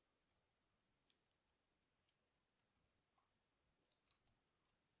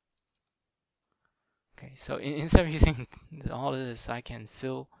 Okay, so instead of using all of this, I can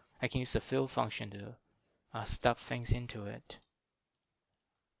fill I can use the fill function to stuff things into it.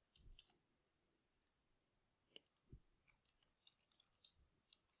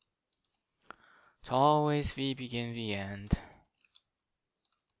 It's always v begin, v end.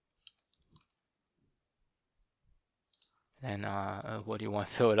 And what do you want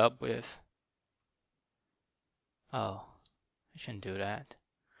to fill it up with? Oh, I shouldn't do that.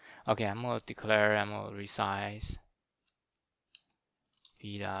 Okay, I'm gonna declare, I'm gonna resize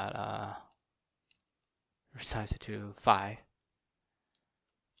v dot resize it to 5.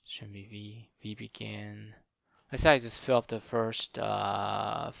 Shouldn't be v begin. Let's say I just fill up the first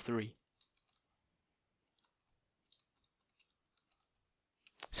 3.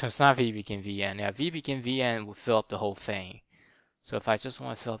 So it's not v begin, v end. Yeah, v begin, v end will fill up the whole thing. So if I just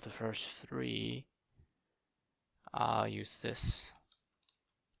want to fill up the first 3, I'll use this.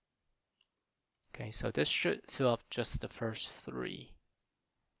 Okay, so this should fill up just the first 3.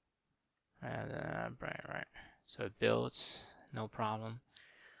 Right. So it builds, no problem.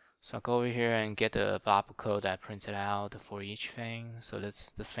 So I'll go over here and get the blob code that printed out for each thing. So this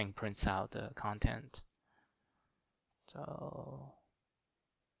thing prints out the content. So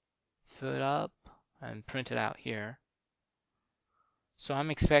fill it up and print it out here. So I'm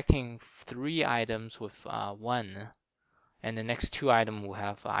expecting 3 items with 1, and the next 2 items will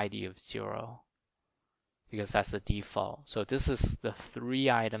have ID of 0, because that's the default. So this is the 3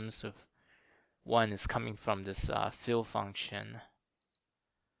 items of 1 is coming from this fill function,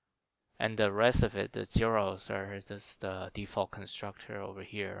 and the rest of it, the zeros, are just the default constructor over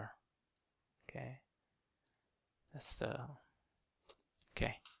here. Okay, that's the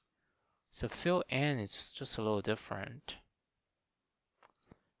okay. So fill n is just a little different.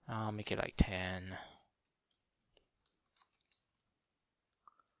 I'll make it like 10.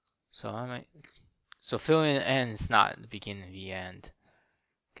 So fill in n is not the beginning and the end.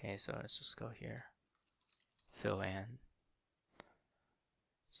 Okay, so let's just go here. Fill n.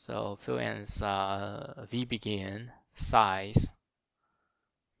 So fill n is v begin, size,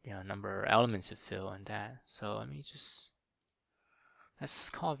 number of elements to fill, and that. So let's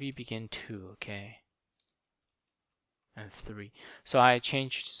call v begin 2, okay, and 3. So I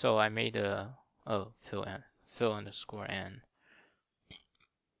made a fill underscore n.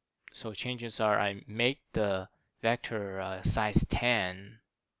 So changes are, I make the vector size 10.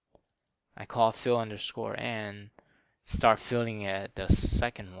 I call fill underscore n, start filling at the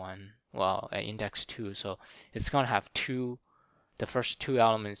second one, well, at index 2. So it's going to have the first 2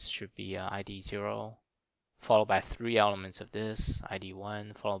 elements should be ID 0, followed by 3 elements of this, ID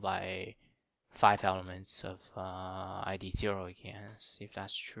 1, followed by 5 elements of ID 0 again. Let's see if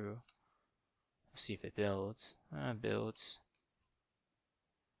that's true. Let's see if it builds. Builds.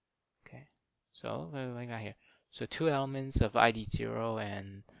 Okay, so what do I got here? So 2 elements of ID 0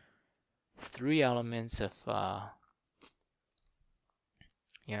 and 3 elements of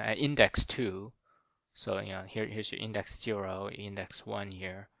at index 2. So here's your index 0, index 1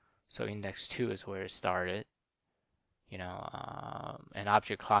 here. So index 2 is where it started. An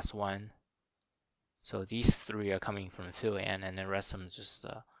object class 1. So these 3 are coming from fill n, and the rest of them is just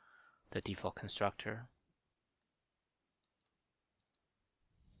the default constructor.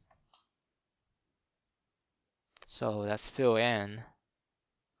 So that's fill n.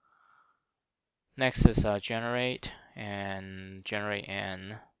 Next is generate, and generate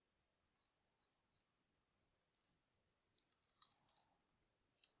n.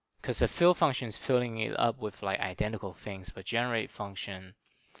 Because the fill function is filling it up with like identical things, but generate function,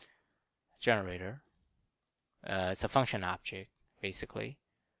 generator, it's a function object basically.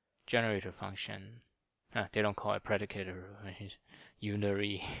 Generator function, they don't call it predicator,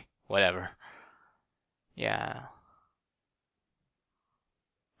 unary, whatever. Yeah.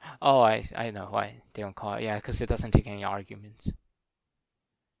 Oh, I know why they don't call it. Yeah, because it doesn't take any arguments.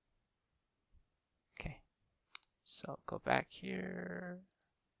 Okay, so go back here.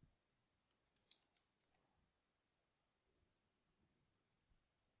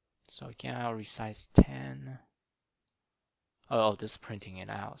 So again, I'll resize 10. Oh, this is printing it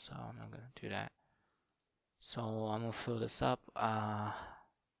out, so I'm not gonna do that. So I'm gonna fill this up.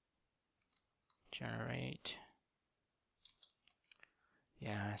 Generate.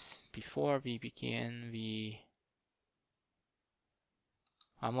 Yes, before we begin,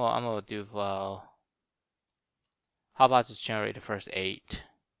 I'm gonna do, well, how about just generate the first 8?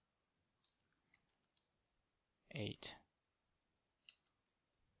 8.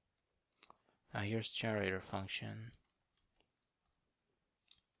 Here's generator function.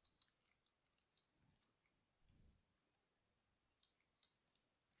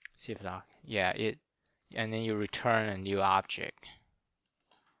 See if it, yeah, and then you return a new object.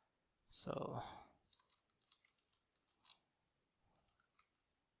 So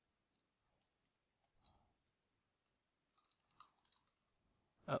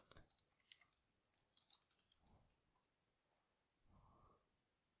oh,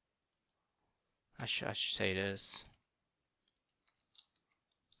 I should say this.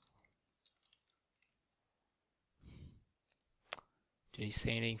 Did he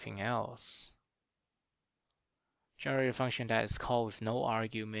say anything else? Generate a function that is called with no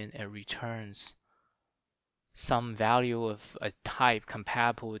argument and returns some value of a type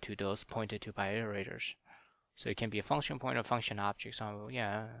compatible to those pointed to by iterators. So it can be a function pointer, function object. So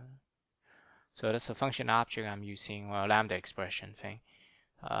yeah. So that's a function object I'm using, well, lambda expression thing.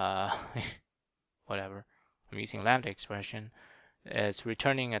 Whatever. I'm using lambda expression. It's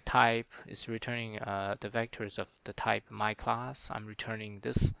returning a type. It's returning the vectors of the type my class. I'm returning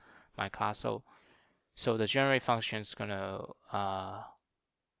this my class. So the generate function is gonna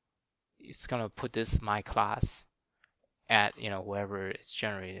it's gonna put this my class at wherever it's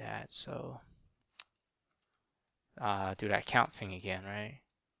generated at. So do that count thing again, right?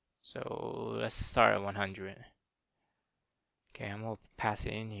 So let's start at 100. Okay, I'm gonna pass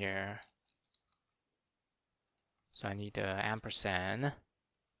it in here. So I need the ampersand.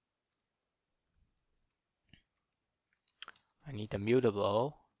 I need the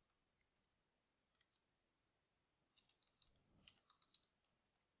mutable.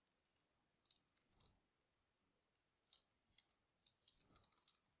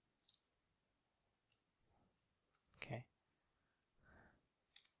 Okay.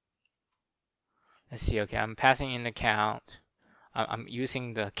 Let's see. Okay, I'm passing in the count. I'm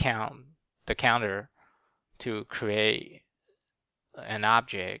using the counter to create an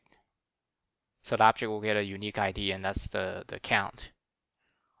object. So the object will get a unique ID, and that's the count.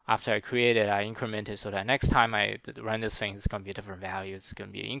 After I create it, I increment it so that next time I run this thing, it's going to be a different value. It's going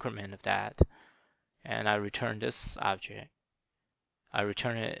to be an increment of that. And I return this object. I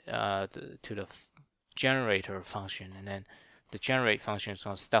return it to the generator function, and then the generate function is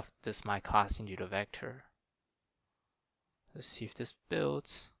going to stuff this my class into the vector. Let's see if this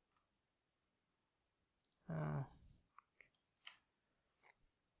builds.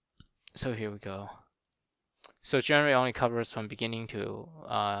 So here we go. So generate only covers from beginning to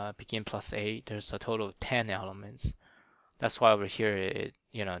begin plus 8. There's a total of 10 elements. That's why over here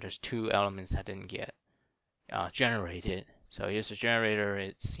there's 2 elements that didn't get generated. So here's the generator.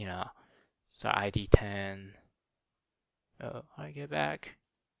 It's so ID 10. Oh, how do I get back?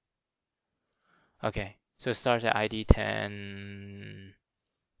 Okay, so it starts at ID 10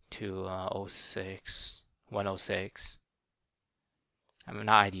 to 06, 106. I mean,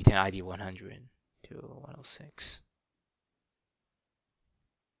 not ID 10, ID 100 to 106.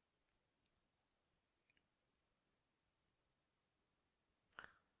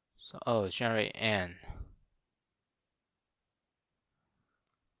 So, generate n.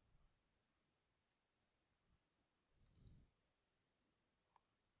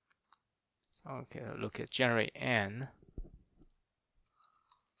 So, okay, look at generate n.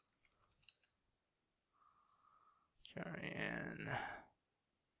 Generate n.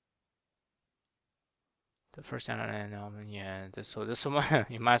 The first element, yeah. So this one,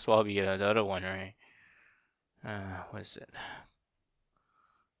 it might as well be the other one, right? What is it?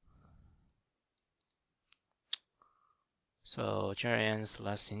 So generate n is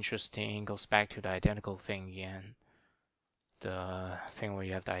less interesting. Goes back to the identical thing again. The thing where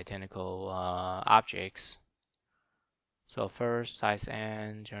you have the identical objects. So first size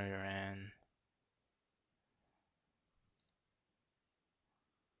n, generator n.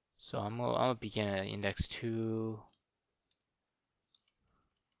 So I'm gonna begin at index 2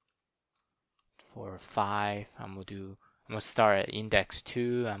 for 5. I'm gonna start at index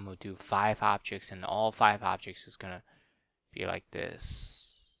 2. I'm gonna do 5 objects, and all 5 objects is gonna be like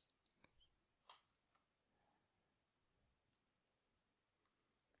this.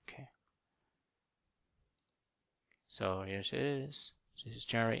 Okay. So here's it is. So this is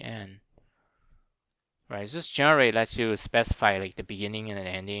generate n. Right, this generate lets you specify like the beginning and the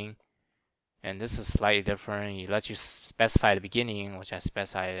ending. And this is slightly different. It lets you specify the beginning, which I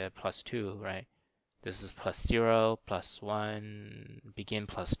specified +2, right? This is +0, +1, begin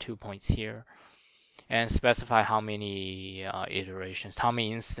 +2 points here. And specify how many iterations, how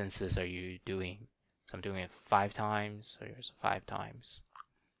many instances are you doing. So I'm doing it 5 times, so here's 5 times.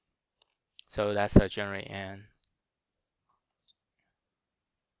 So that's a generate n.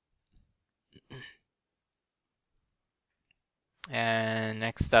 And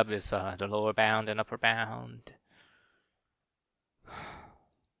next up is the lower bound and upper bound.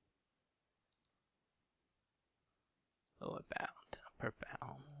 Lower bound, upper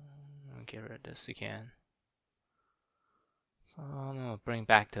bound. get rid of this again. So I'm gonna bring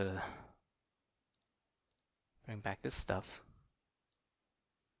back this stuff.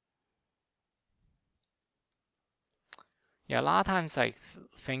 Yeah, a lot of times like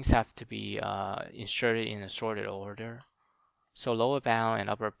things have to be inserted in a sorted order. So lower bound and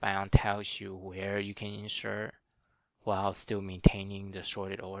upper bound tells you where you can insert while still maintaining the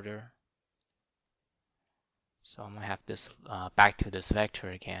sorted order. So I'm gonna have this back to this vector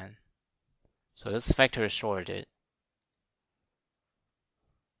again. So this vector is sorted.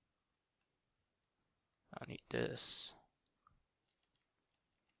 I need this.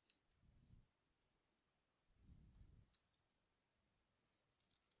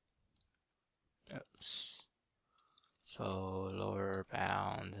 Oops. So lower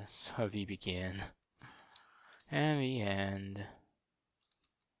bound, so we begin and we end.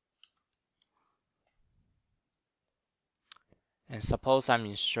 And suppose I'm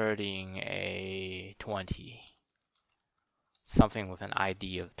inserting a 20, something with an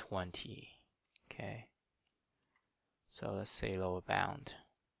ID of 20. Okay. So let's say lower bound.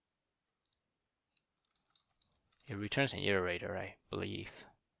 It returns an iterator, I believe.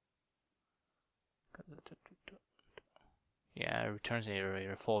 Yeah, it returns an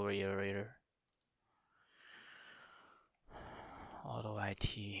iterator, forward iterator. Auto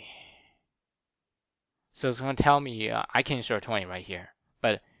IT. So it's going to tell me I can insert 20 right here.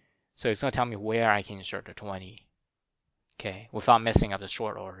 But so it's going to tell me where I can insert the 20. Okay, without messing up the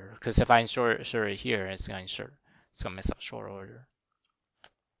sort order. Because if I insert it here, it's going to mess up sort order.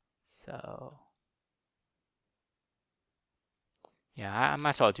 So yeah, I might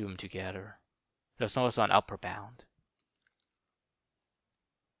as well do them together. There's also an upper bound.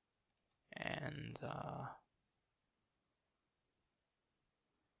 And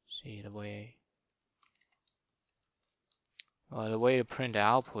see the way. Well, the way to print the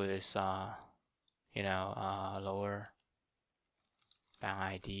output is, lower bound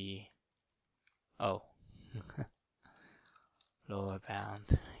ID. Oh, lower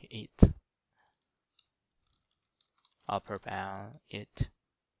bound it. Upper bound it.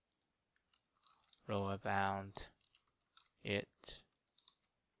 Lower bound it.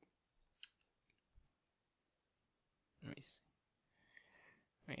 Let me see.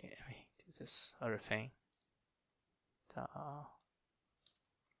 Let me do this other thing. Oh,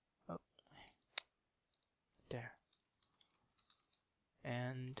 there.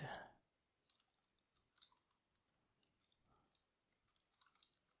 And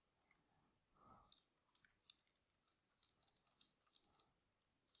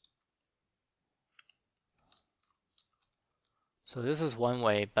so this is one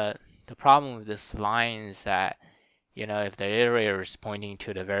way, but the problem with this line is that, if the iterator is pointing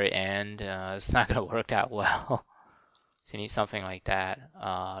to the very end, it's not going to work that well. So you need something like that,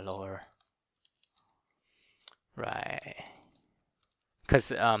 lower. Right.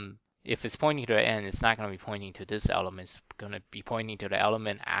 Because if it's pointing to the end, it's not going to be pointing to this element. It's going to be pointing to the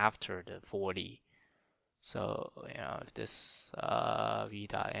element after the 40. So, if this v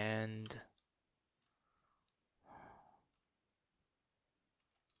dot end.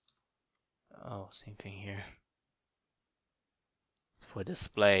 Oh, same thing here. For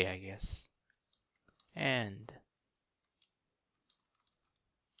display, I guess. And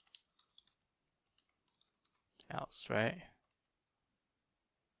else, right?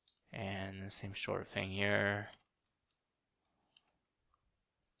 And the same sort of thing here.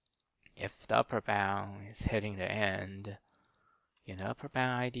 If the upper bound is hitting the end, upper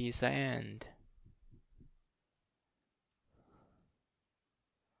bound ID is the end.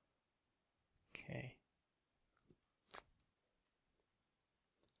 Okay.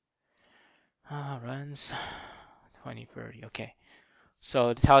 Runs 2030. Okay. So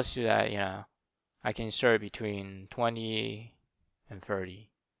it tells you that, I can insert between 20 and 30.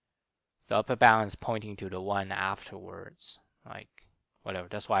 The upper bound is pointing to the one afterwards. Like, whatever.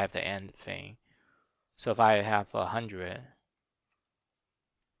 That's why I have the end thing. So if I have 100,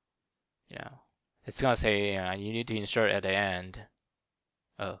 it's going to say, you need to insert at the end.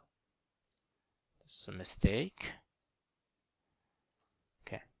 Oh. This is a mistake.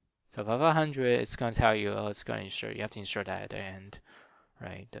 Okay. So if I have 100, it's going to tell you, it's going to insert. You have to insert that at the end.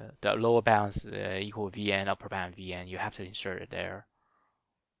 Right, the lower bounds equal vn, upper bound vn. You have to insert it there.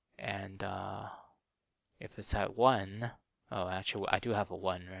 And if it's at 1, oh, actually, I do have a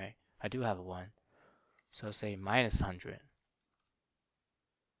 1, right? I do have a 1. So say minus 100.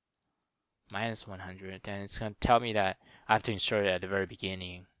 Minus 100, then it's going to tell me that I have to insert it at the very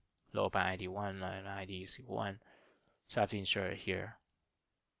beginning. Lower bound ID 1, and ID is equal 1. So I have to insert it here.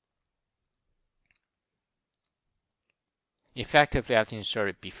 effectively I have to insert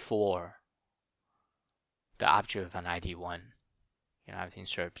it before the object of an ID1. I have to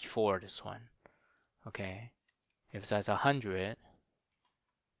insert before this one. Okay, if that's 100,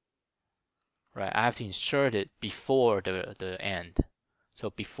 right, I have to insert it before the end. So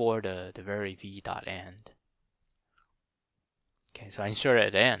before the very v dot end. Okay, so I insert it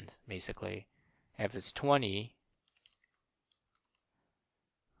at the end, basically. If it's 20,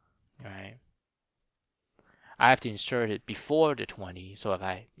 right, I have to insert it before the 20. So if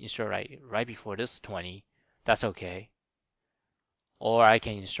I insert right before this 20, that's okay. Or I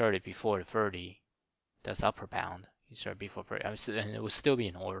can insert it before the 30. That's upper bound. Insert before 30, and it will still be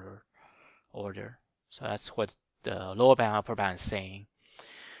in order. So that's what the lower bound, upper bound is saying.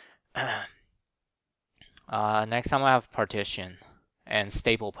 Next time I have partition and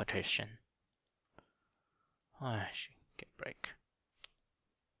stable partition. I should get a break.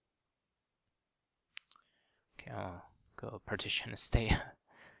 Okay, I'll go partition and stay.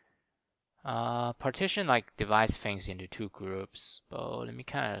 Partition like divides things into two groups, but let me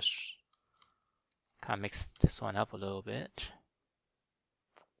kind of mix this one up a little bit.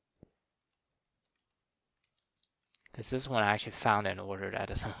 Because this one I actually found an order that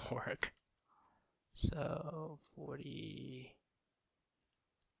doesn't work. So 40.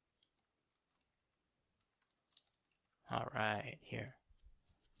 All right, here.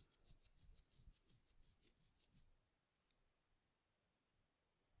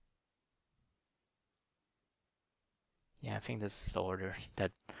 Yeah, I think this is the order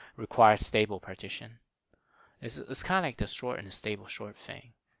that requires stable partition. It's kind of like the short and the stable short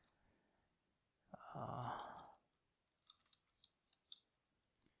thing.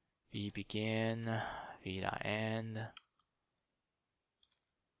 V begin, V dot end.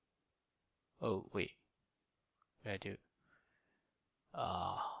 Oh wait, what did I do?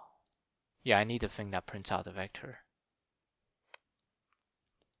 Yeah, I need the thing that prints out the vector.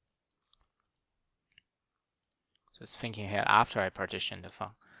 So it's thinking ahead after I partition the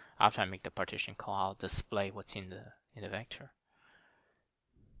function. After I make the partition call, I'll display what's in the vector.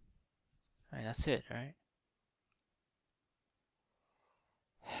 And that's it, right?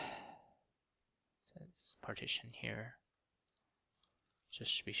 So it's partition here.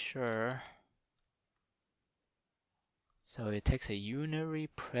 Just to be sure. So it takes a unary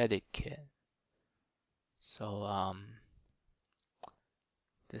predicate. So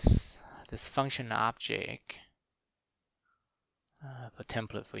this function object, a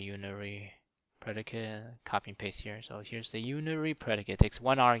template for unary predicate, copy and paste here. So here's the unary predicate. It takes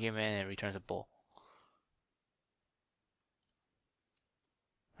one argument and returns a bool.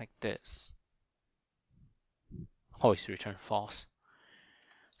 Like this. Always return false.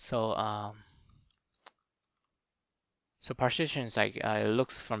 So so partition is like it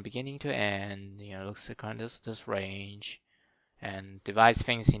looks from beginning to end. Looks at kind of this range, and divides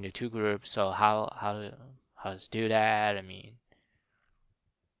things into two groups. So how does it do that? I mean,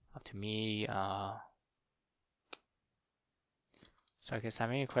 up to me. So I guess I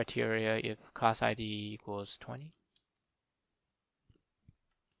make a criteria if class ID equals 20.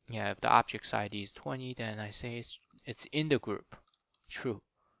 Yeah, if the object's ID is 20, then I say it's in the group. True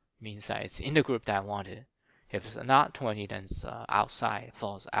means that it's in the group that I wanted. If it's not 20, then it's outside. It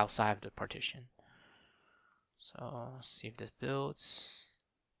falls outside of the partition. So see if this builds,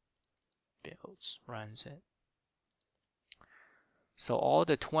 runs it. So all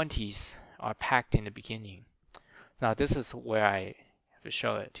the 20s are packed in the beginning. Now this is where I have to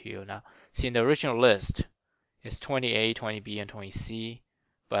show it to you. Now see, in the original list, it's 20A, 20B, and 20C,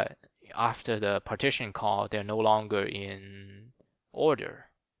 but after the partition call, they're no longer in order.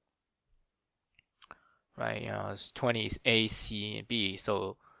 Right, it's 20A, C, and B,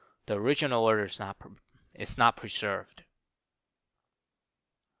 so the original order is not preserved.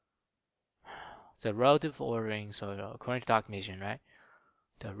 The relative ordering, so according to documentation, right,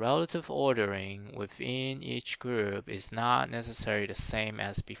 the relative ordering within each group is not necessarily the same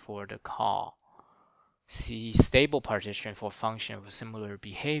as before the call. See stable partition for function with similar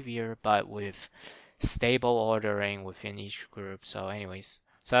behavior, but with stable ordering within each group. So anyways,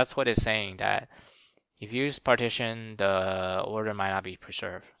 so that's what it's saying, that if you use partition, the order might not be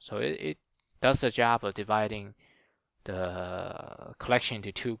preserved. So it does the job of dividing the collection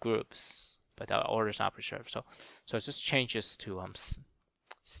into two groups, but the order is not preserved. So it just changes to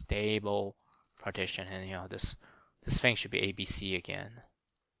stable partition, and this thing should be ABC again.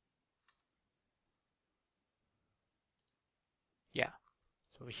 Yeah.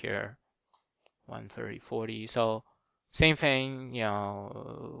 So here, 130, 40. So same thing,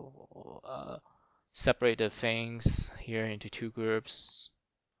 separate the things here into two groups,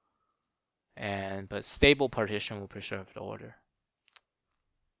 but stable partition will preserve the order.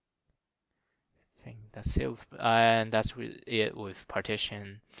 I think that's it, and that's it with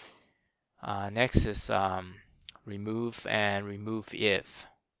partition. Next is remove and remove if.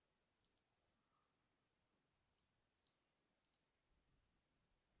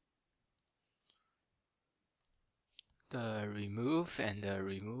 The remove and the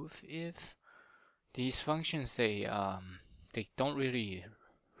remove if, these functions, they don't really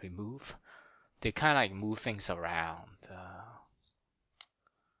remove. They kind of like move things around. Let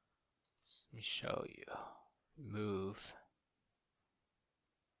me show you. Remove.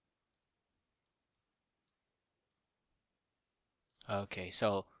 Okay,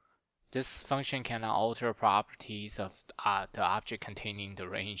 so this function cannot alter properties of the object containing the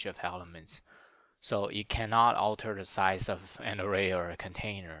range of elements. So it cannot alter the size of an array or a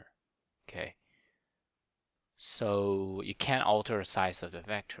container. Okay. So you can't alter the size of the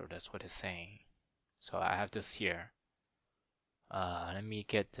vector. That's what it's saying. So I have this here. Let me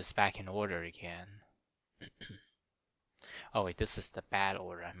get this back in order again. Oh wait, this is the bad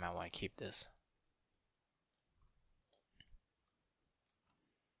order. I might want to keep this.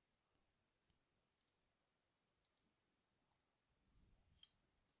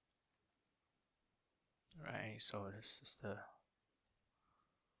 Right, so this is the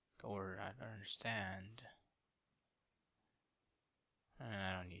order I don't understand. And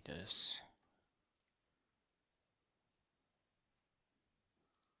I don't need this.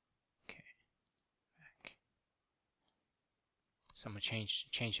 Okay, back. So I'm gonna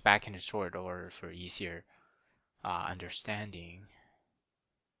change back into sort order for easier understanding.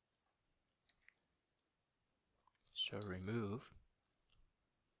 So remove.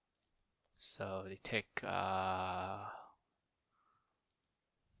 So they take so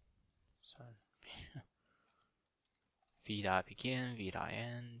v dot begin, v dot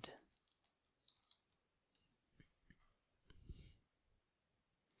end.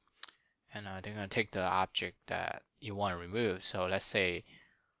 And they're going to take the object that you want to remove. So let's say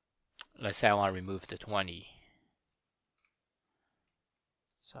I want to remove the 20.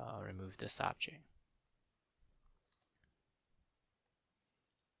 So I'll remove this object.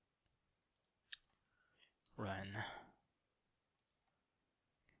 Run.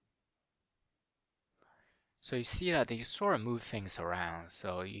 So you see that they sort of move things around.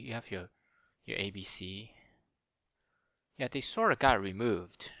 So you have your ABC. Yeah, they sort of got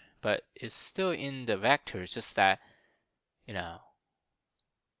removed, but it's still in the vector. It's just that,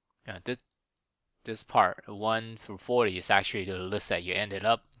 this part 1 through 40 is actually the list that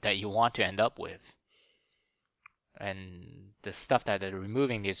you want to end up with, and the stuff that they're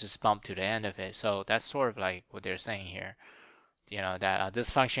removing is just bumped to the end of it. So that's sort of like what they're saying here, that this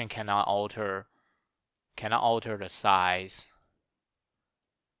function cannot alter the size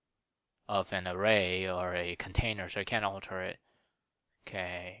of an array or a container, so it can't alter it.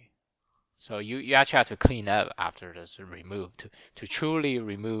 Okay, so you actually have to clean up after this remove to truly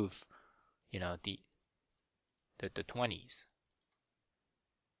remove, the 20s.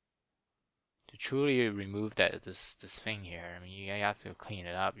 To truly remove this thing here, I mean, you have to clean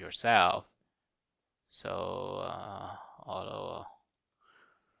it up yourself. So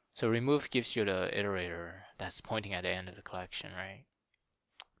so remove gives you the iterator that's pointing at the end of the collection, right?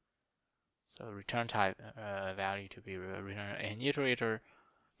 So return type value to be return an iterator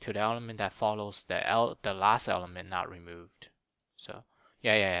to the element that follows the last element not removed. So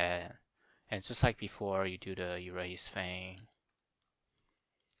yeah. And just like before, you do the erase thing.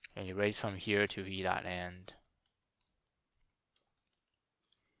 And erase from here to v.end.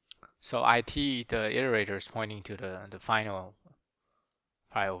 So IT, the iterator, is pointing to the final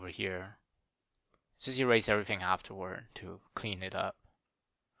part over here. Just erase everything afterward to clean it up.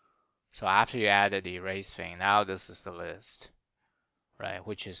 So after you added the erase thing, now this is the list, right?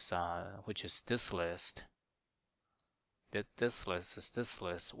 Which is this list. This list is this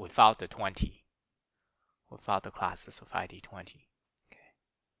list without the 20, without the classes of ID 20. Okay.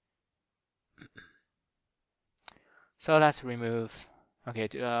 So let's remove. Okay,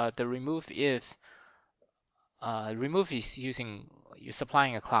 the remove if. Remove is you're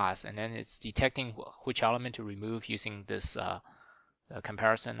supplying a class, and then it's detecting which element to remove using this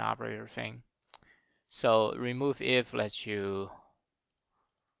comparison operator thing. So remove if lets you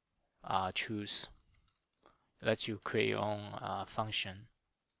lets you create your own function.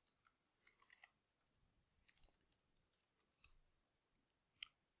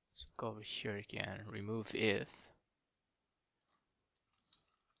 So go over here again, remove if.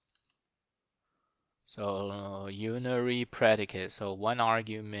 So unary predicate, so one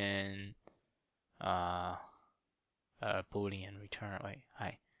argument Boolean return. Wait,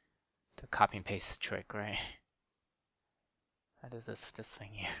 hi. the copy and paste trick, right? That is this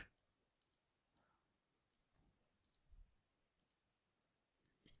thing here.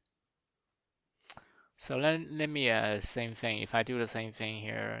 So let me same thing. If I do the same thing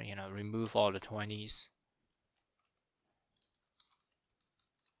here, you know, remove all the 20s.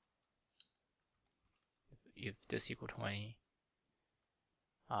 If this equal 20,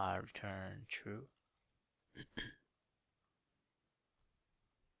 return true.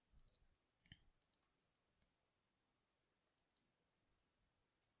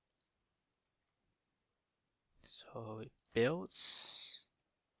 So it builds.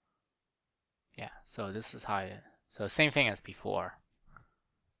 Yeah, so this is how it, so same thing as before.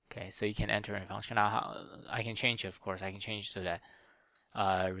 Okay, so you can enter in function. Now I can change it, of course. I can change so that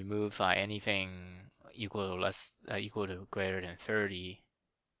remove anything equal to equal to greater than 30.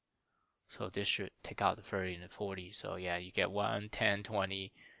 So this should take out the 30 and the 40. So yeah, you get 1, 10,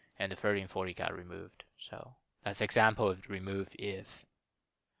 20, and the 30 and 40 got removed. So that's an example of remove if.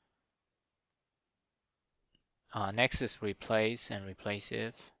 Next is replace and replace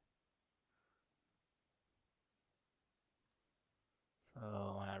if.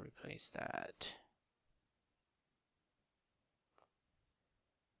 So I replace that.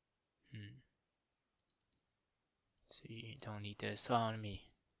 So you don't need this. So let me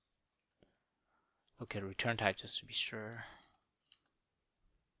look at return type just to be sure.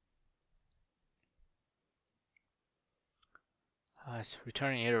 It's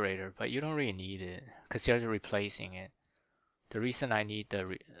returning iterator, but you don't really need it because you're replacing it. The reason I need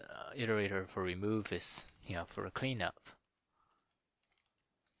the iterator for remove is, you know, for a cleanup.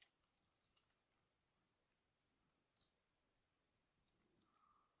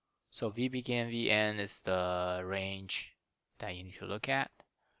 So v begin, v end is the range that you need to look at.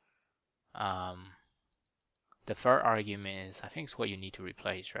 The third argument is, I think, it's what you need to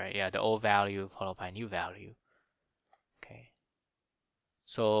replace, right? Yeah, the old value followed by new value. Okay.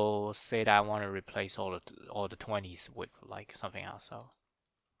 So say that I want to replace all the 20s with like something else. So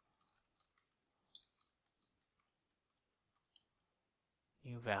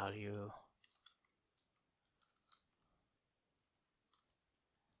new value.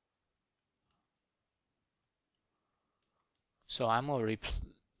 So I'm gonna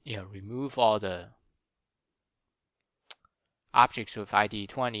remove all the objects with ID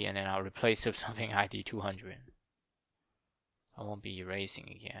 20, and then I'll replace it with something ID 200. I won't be erasing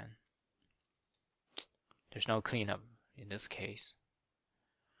again. There's no cleanup in this case.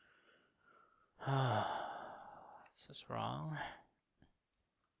 This is wrong.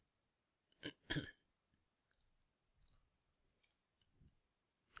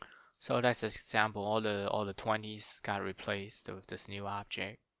 So that's an example. All the 20s got replaced with this new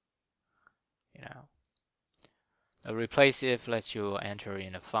object. You know, a replace if lets you enter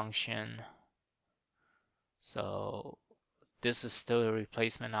in a function. So this is still a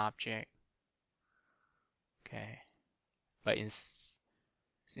replacement object. Okay, but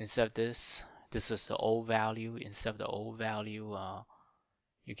instead of this is the old value. Instead of the old value,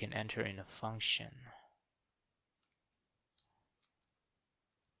 you can enter in a function.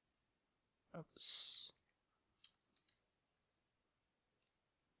 Oops.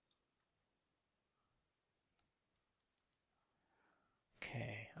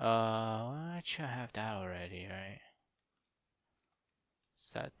 Okay, actually I have that already, right?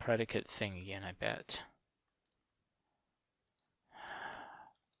 It's that predicate thing again, I bet.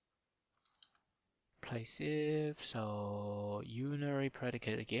 Place if, so unary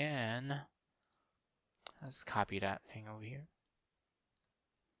predicate again. Let's copy that thing over here.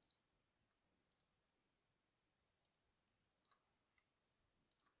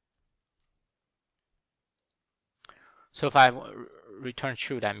 So if I return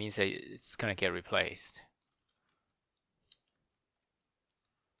true, that means that it's going to get replaced.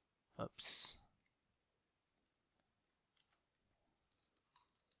 Oops.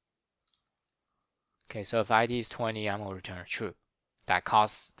 Okay, so if ID is 20, I'm going to return true. That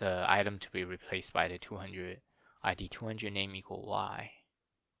causes the item to be replaced by the 200. ID 200 name equal Y.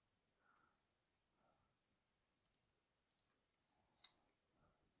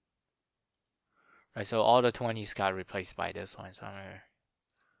 Right, so all the 20s got replaced by this one. So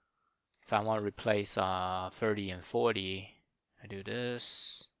if I want to replace 30 and 40, I do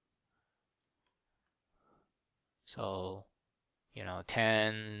this. So, you know,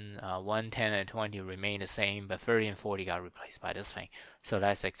 10, 1, 10, and 20 remain the same, but 30 and 40 got replaced by this thing. So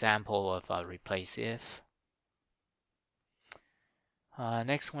that's an example of replace if.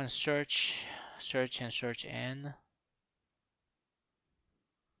 Next one, search and search n.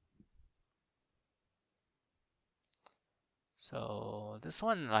 So this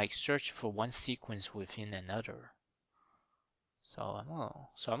one like search for one sequence within another. So I'm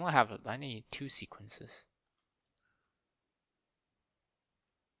gonna have, I need two sequences.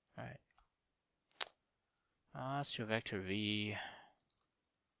 All right. Let's do vector v.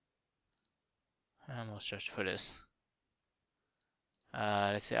 I'm gonna search for this.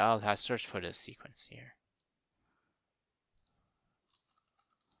 Let's say I'll search for this sequence here.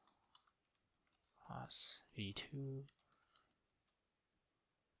 Plus v2.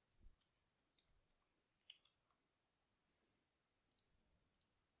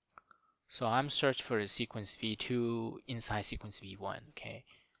 So I'm searching for the sequence v2 inside sequence v1. Okay,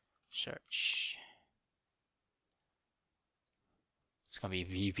 search. It's gonna be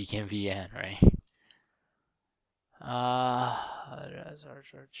v begin vn, right? That's our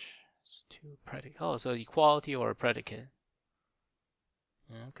search. It's two predicate. Oh, so equality or predicate.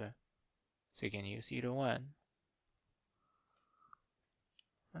 Okay, so you can use either one.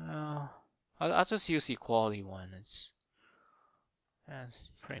 I'll just use equality one. That's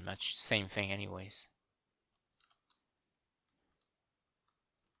pretty much same thing anyways.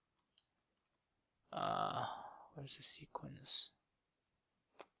 Where's the sequence?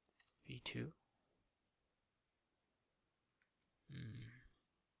 v2.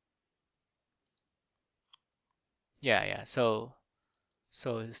 Yeah. So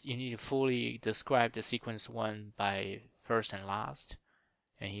you need to fully describe the sequence 1 by first and last,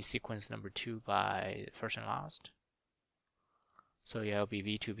 and he sequence number 2 by first and last. So yeah, it'll be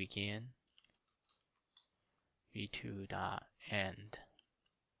v2 begin, v2 dot end.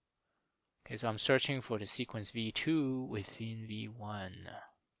 Okay, so I'm searching for the sequence v2 within v1.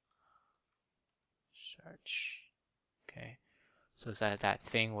 Search. Okay, so it's that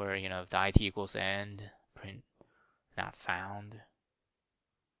thing where, you know, if the it equals end, print not found.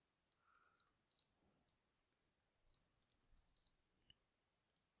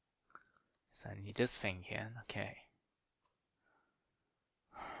 So I need this thing again. Okay.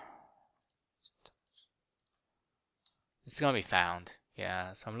 It's gonna be found.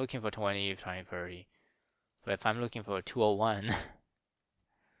 Yeah, so I'm looking for 20, 20, 30. But if I'm looking for 201,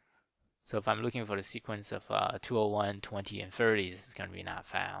 so if I'm looking for the sequence of 201, 20, and 30, it's gonna be not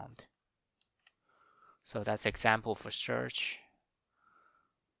found. So that's example for search.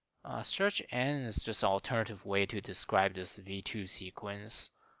 Search n is just an alternative way to describe this v2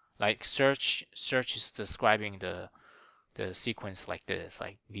 sequence. Like search is describing the sequence like this,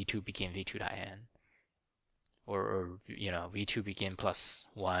 like v2 begin, v2 dot end, or you know, v2 begin plus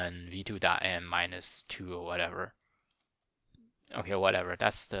 1, v2 dot end minus 2, or whatever. Okay, whatever.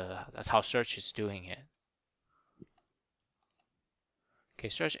 That's how search is doing it. Okay,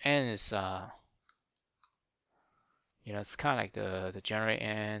 search n is you know, it's kind of like the generate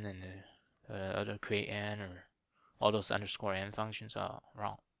n and the other create n, or all those underscore n functions. Oh,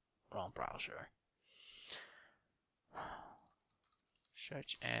 wrong browser.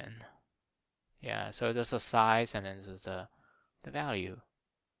 Search n. Yeah, so there's a size and then there's the value.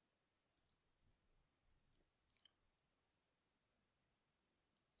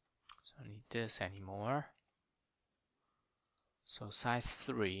 So I don't need this anymore. So size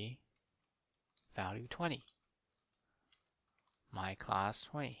 3, value 20. My class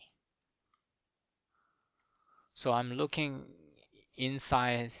 20. So I'm looking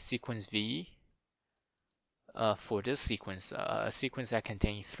inside sequence V for this sequence, a sequence that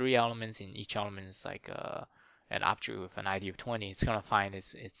contains 3 elements, and each element is like an object with an ID of 20. It's gonna find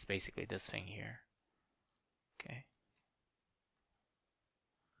it's basically this thing here. Okay.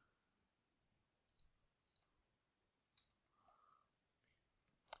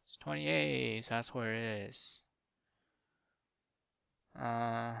 It's 28, so that's where it is. If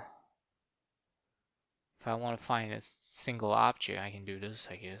I want to find a single object, I can do this,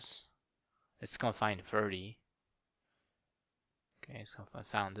 I guess. It's gonna find 30. Okay, so if I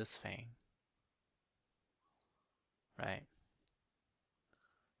found this thing, right?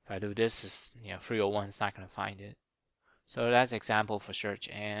 If I do this, is, you know, 301 is not gonna find it. So that's example for search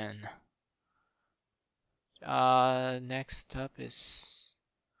n. Next up is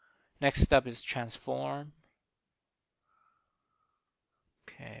transform.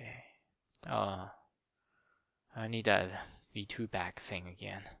 Okay. I need that v2 back thing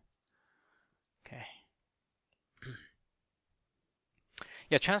again. Okay.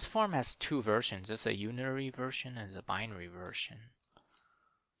 Yeah, transform has 2 versions. There's a unary version and a binary version.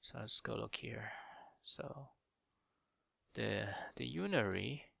 So let's go look here. So the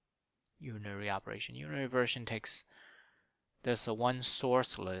unary operation. Unary version takes, there's a one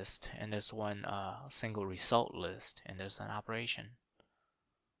source list and there's one single result list, and there's an operation.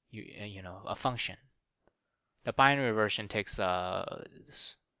 You know, a function. The binary version takes the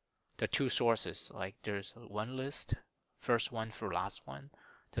two sources. Like there's one list, first one for last one.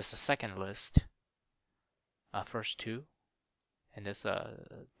 There's a second list, first two, and there's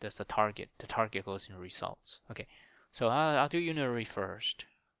a target. The target goes in results. Okay, so I'll do unary first.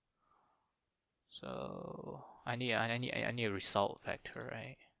 So I need a result vector,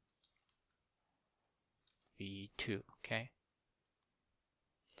 right? v2. Okay.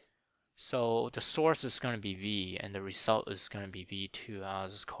 So the source is going to be v, and the result is going to be v2. I'll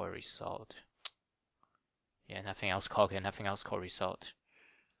just call it result. Yeah, nothing else called result.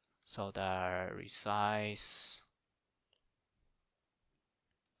 So the resize.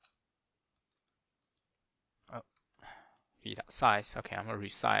 Oh, v.size. Okay, I'm gonna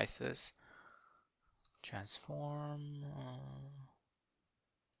resize this. Transform.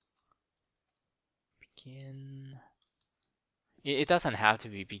 Begin. It doesn't have to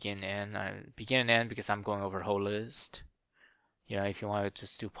be begin and begin and end because I'm going over the whole list. You know, if you want to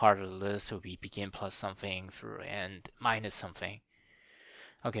just do part of the list, it would be begin plus something for end minus something.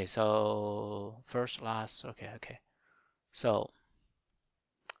 Okay, so first, last. Okay. So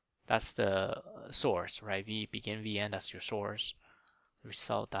that's the source, right? V begin, V end. That's your source.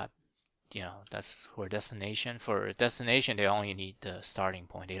 Result that, you know, that's for destination. For destination, they only need the starting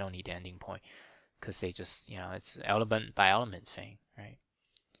point. They don't need the ending point because they just, you know, it's element by element thing, right?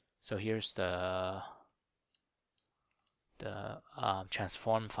 So here's the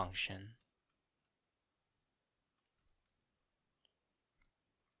transform function.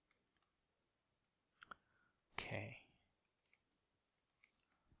 Okay.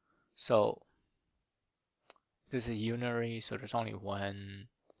 So this is unary, so there's only one.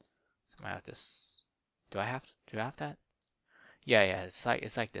 So I have this. Do I have that? Yeah, it's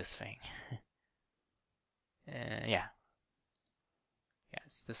like this thing. Yeah,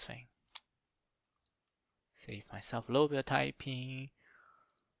 it's this thing. Save myself a little bit of typing.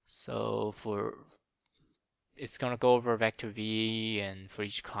 So it's gonna go over vector v, and for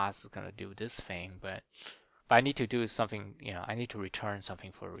each class it's gonna do this thing, but I need to do something, you know, I need to return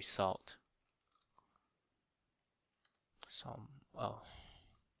something for a result. So,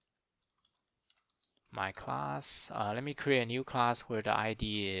 my class, let me create a new class where the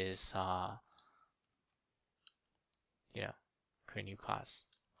ID is, create a new class.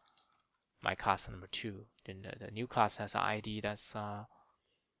 My class number 2. Then the new class has an ID that's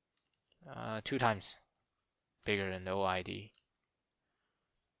 2 times bigger than the old ID.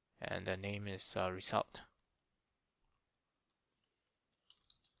 And the name is result.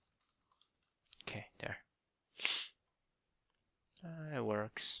 Okay, there. It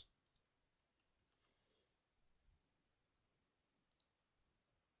works.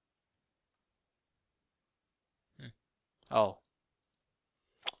 Oh,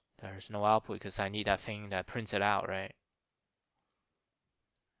 there's no output because I need that thing that prints it out, right?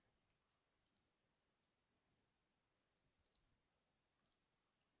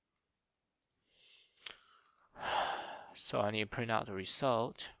 So I need to print out the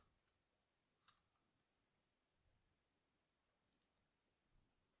result.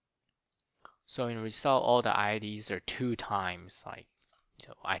 So in result, all the IDs are 2 times, like,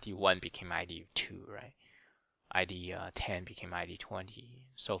 so ID 1 became ID 2, right? ID 10 became ID 20,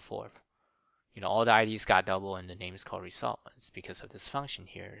 so forth. You know, all the IDs got double and the name is called result. It's because of this function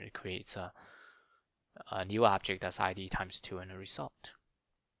here. It creates a new object that's ID times 2 and a result.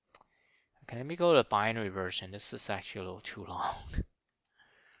 Okay, let me go to the binary version. This is actually a little too long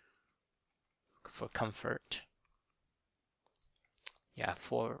for comfort. Yeah,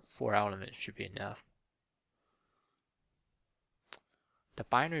 four elements should be enough. The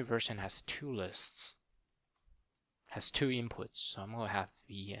binary version has 2 lists, has 2 inputs, so I'm going to have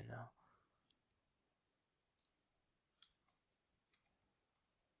V and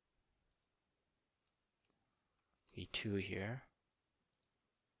V2 here.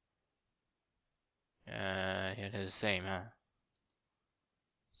 It is the same, huh?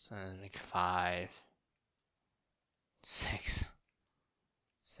 So like 5, 6,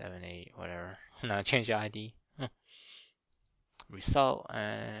 7, 8, whatever. Now change the ID. Result,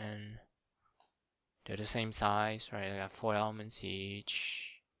 and they're the same size, right? I got 4 elements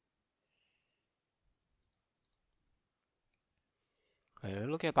each. Okay,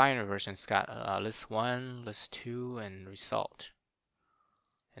 look at binary version. It's got list 1, list 2, and result,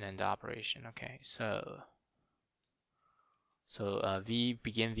 and then the operation. Okay, so v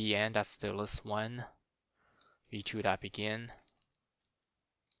begin, v end. That's the list 1. v2 dot begin.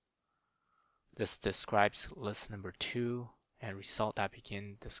 This describes list number 2, and result that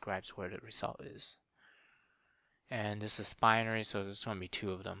begin describes where the result is. And this is binary, so there's going to be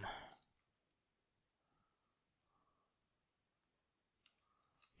 2 of them.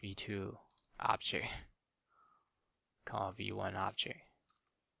 v2 object, comma v1 object.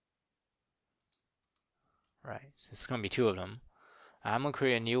 Right, so it's gonna be two of them. I'm gonna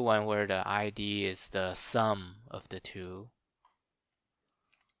create a new one where the ID is the sum of the two.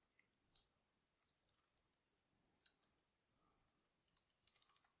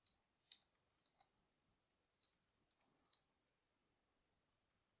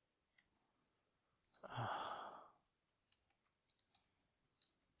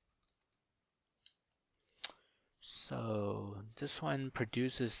 So this one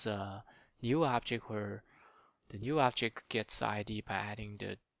produces a new object where the new object gets ID by adding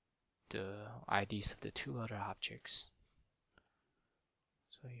the IDs of the two other objects.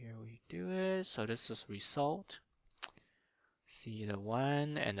 So here we do it. So this is result. See, the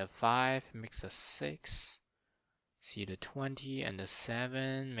 1 and the 5 makes a 6. See, the 20 and the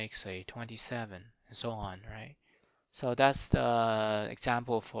 7 makes a 27, and so on, right? So that's the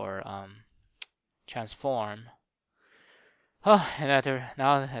example for transform. Oh, and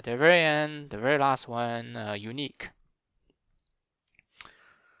now at the very end, the very last one, unique.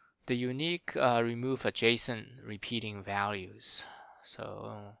 The unique remove adjacent repeating values.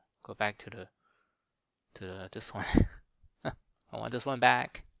 So go back to this one. I want this one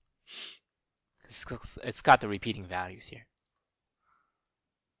back. It's got the repeating values here.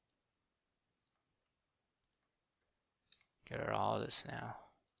 Get rid of all this now.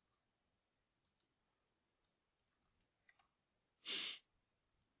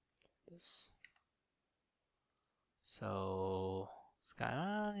 This. So it's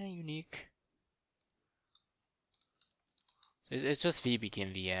got unique. It's just v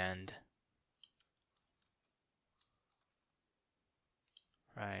begin, v end.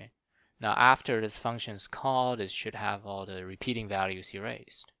 Right. Now after this function is called, it should have all the repeating values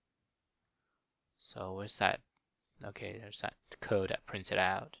erased. So where's that? Okay, there's that code that prints it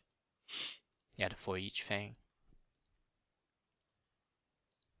out. Yeah, the for each thing.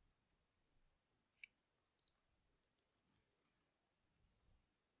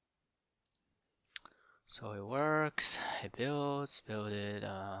 So it works, it builds, build it,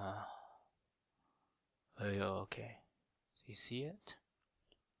 oh, okay. So you see it?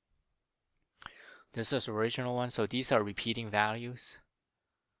 This is the original one, so these are repeating values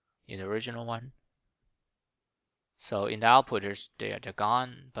in the original one. So in the output, they're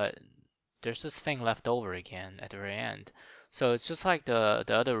gone, but there's this thing left over again at the very end. So it's just like the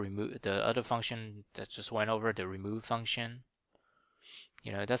other function that just went over, the remove function.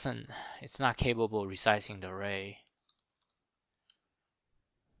 You know, it's not capable of resizing the array.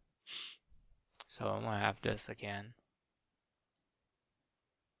 So I'm gonna have this again.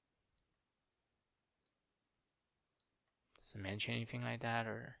 Does it mention anything like that,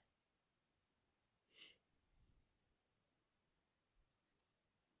 or?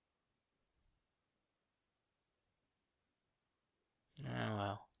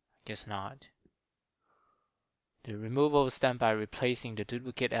 Well, I guess not. The removal is done by replacing the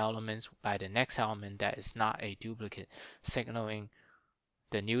duplicate elements by the next element that is not a duplicate, signaling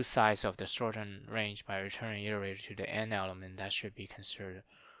the new size of the shortened range by returning iterator to the n element. That should be considered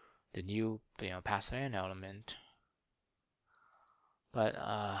the new, past n element. But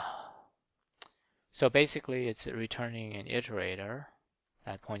so basically, it's returning an iterator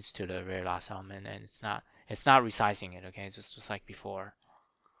that points to the very last element, and it's not resizing it. Okay, it's just like before.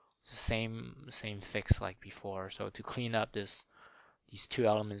 Same fix like before. So to clean up these two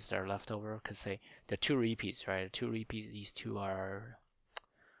elements that are left over, because they're two repeats, right? These two are,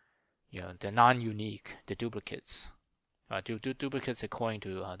 the non-unique, the duplicates. Duplicates according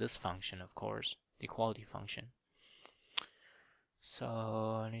to this function, of course, the equality function. So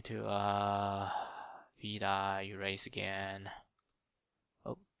I need to vda erase again.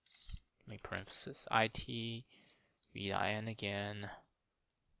 Oops, make parenthesis it vda n again.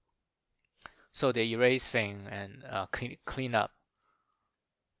 So the erase thing and clean up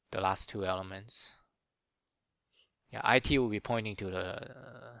the last two elements. Yeah, it will be pointing to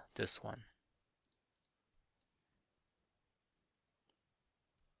this one.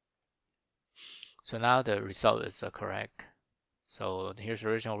 So now the result is correct. So here's the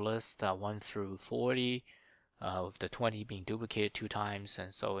original list, 1 through 40, with the 20 being duplicated 2 times,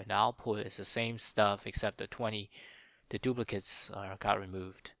 and so in the output it's the same stuff except the duplicates got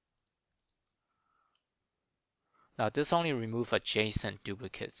removed. Now this only remove adjacent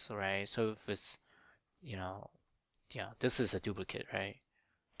duplicates, right? So if it's, this is a duplicate, right?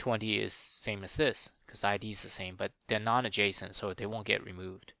 20 is same as this because ID is the same, but they're non-adjacent, so they won't get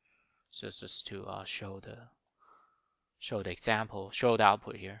removed. So it's just to show the example, show the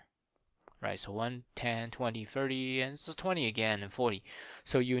output here. right? So 1, 10, 20, 30, and it's 20 again, and 40.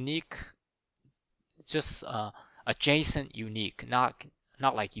 So unique, just adjacent unique, not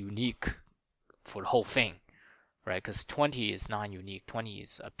like unique for the whole thing, right? Because 20 is non-unique. 20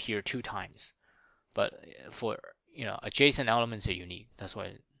 is appear 2 times, but for adjacent elements are unique. That's what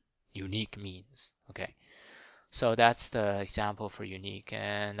unique means. Okay, so that's the example for unique,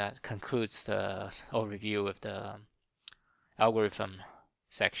 and that concludes the overview of the algorithm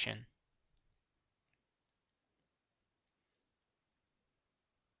section.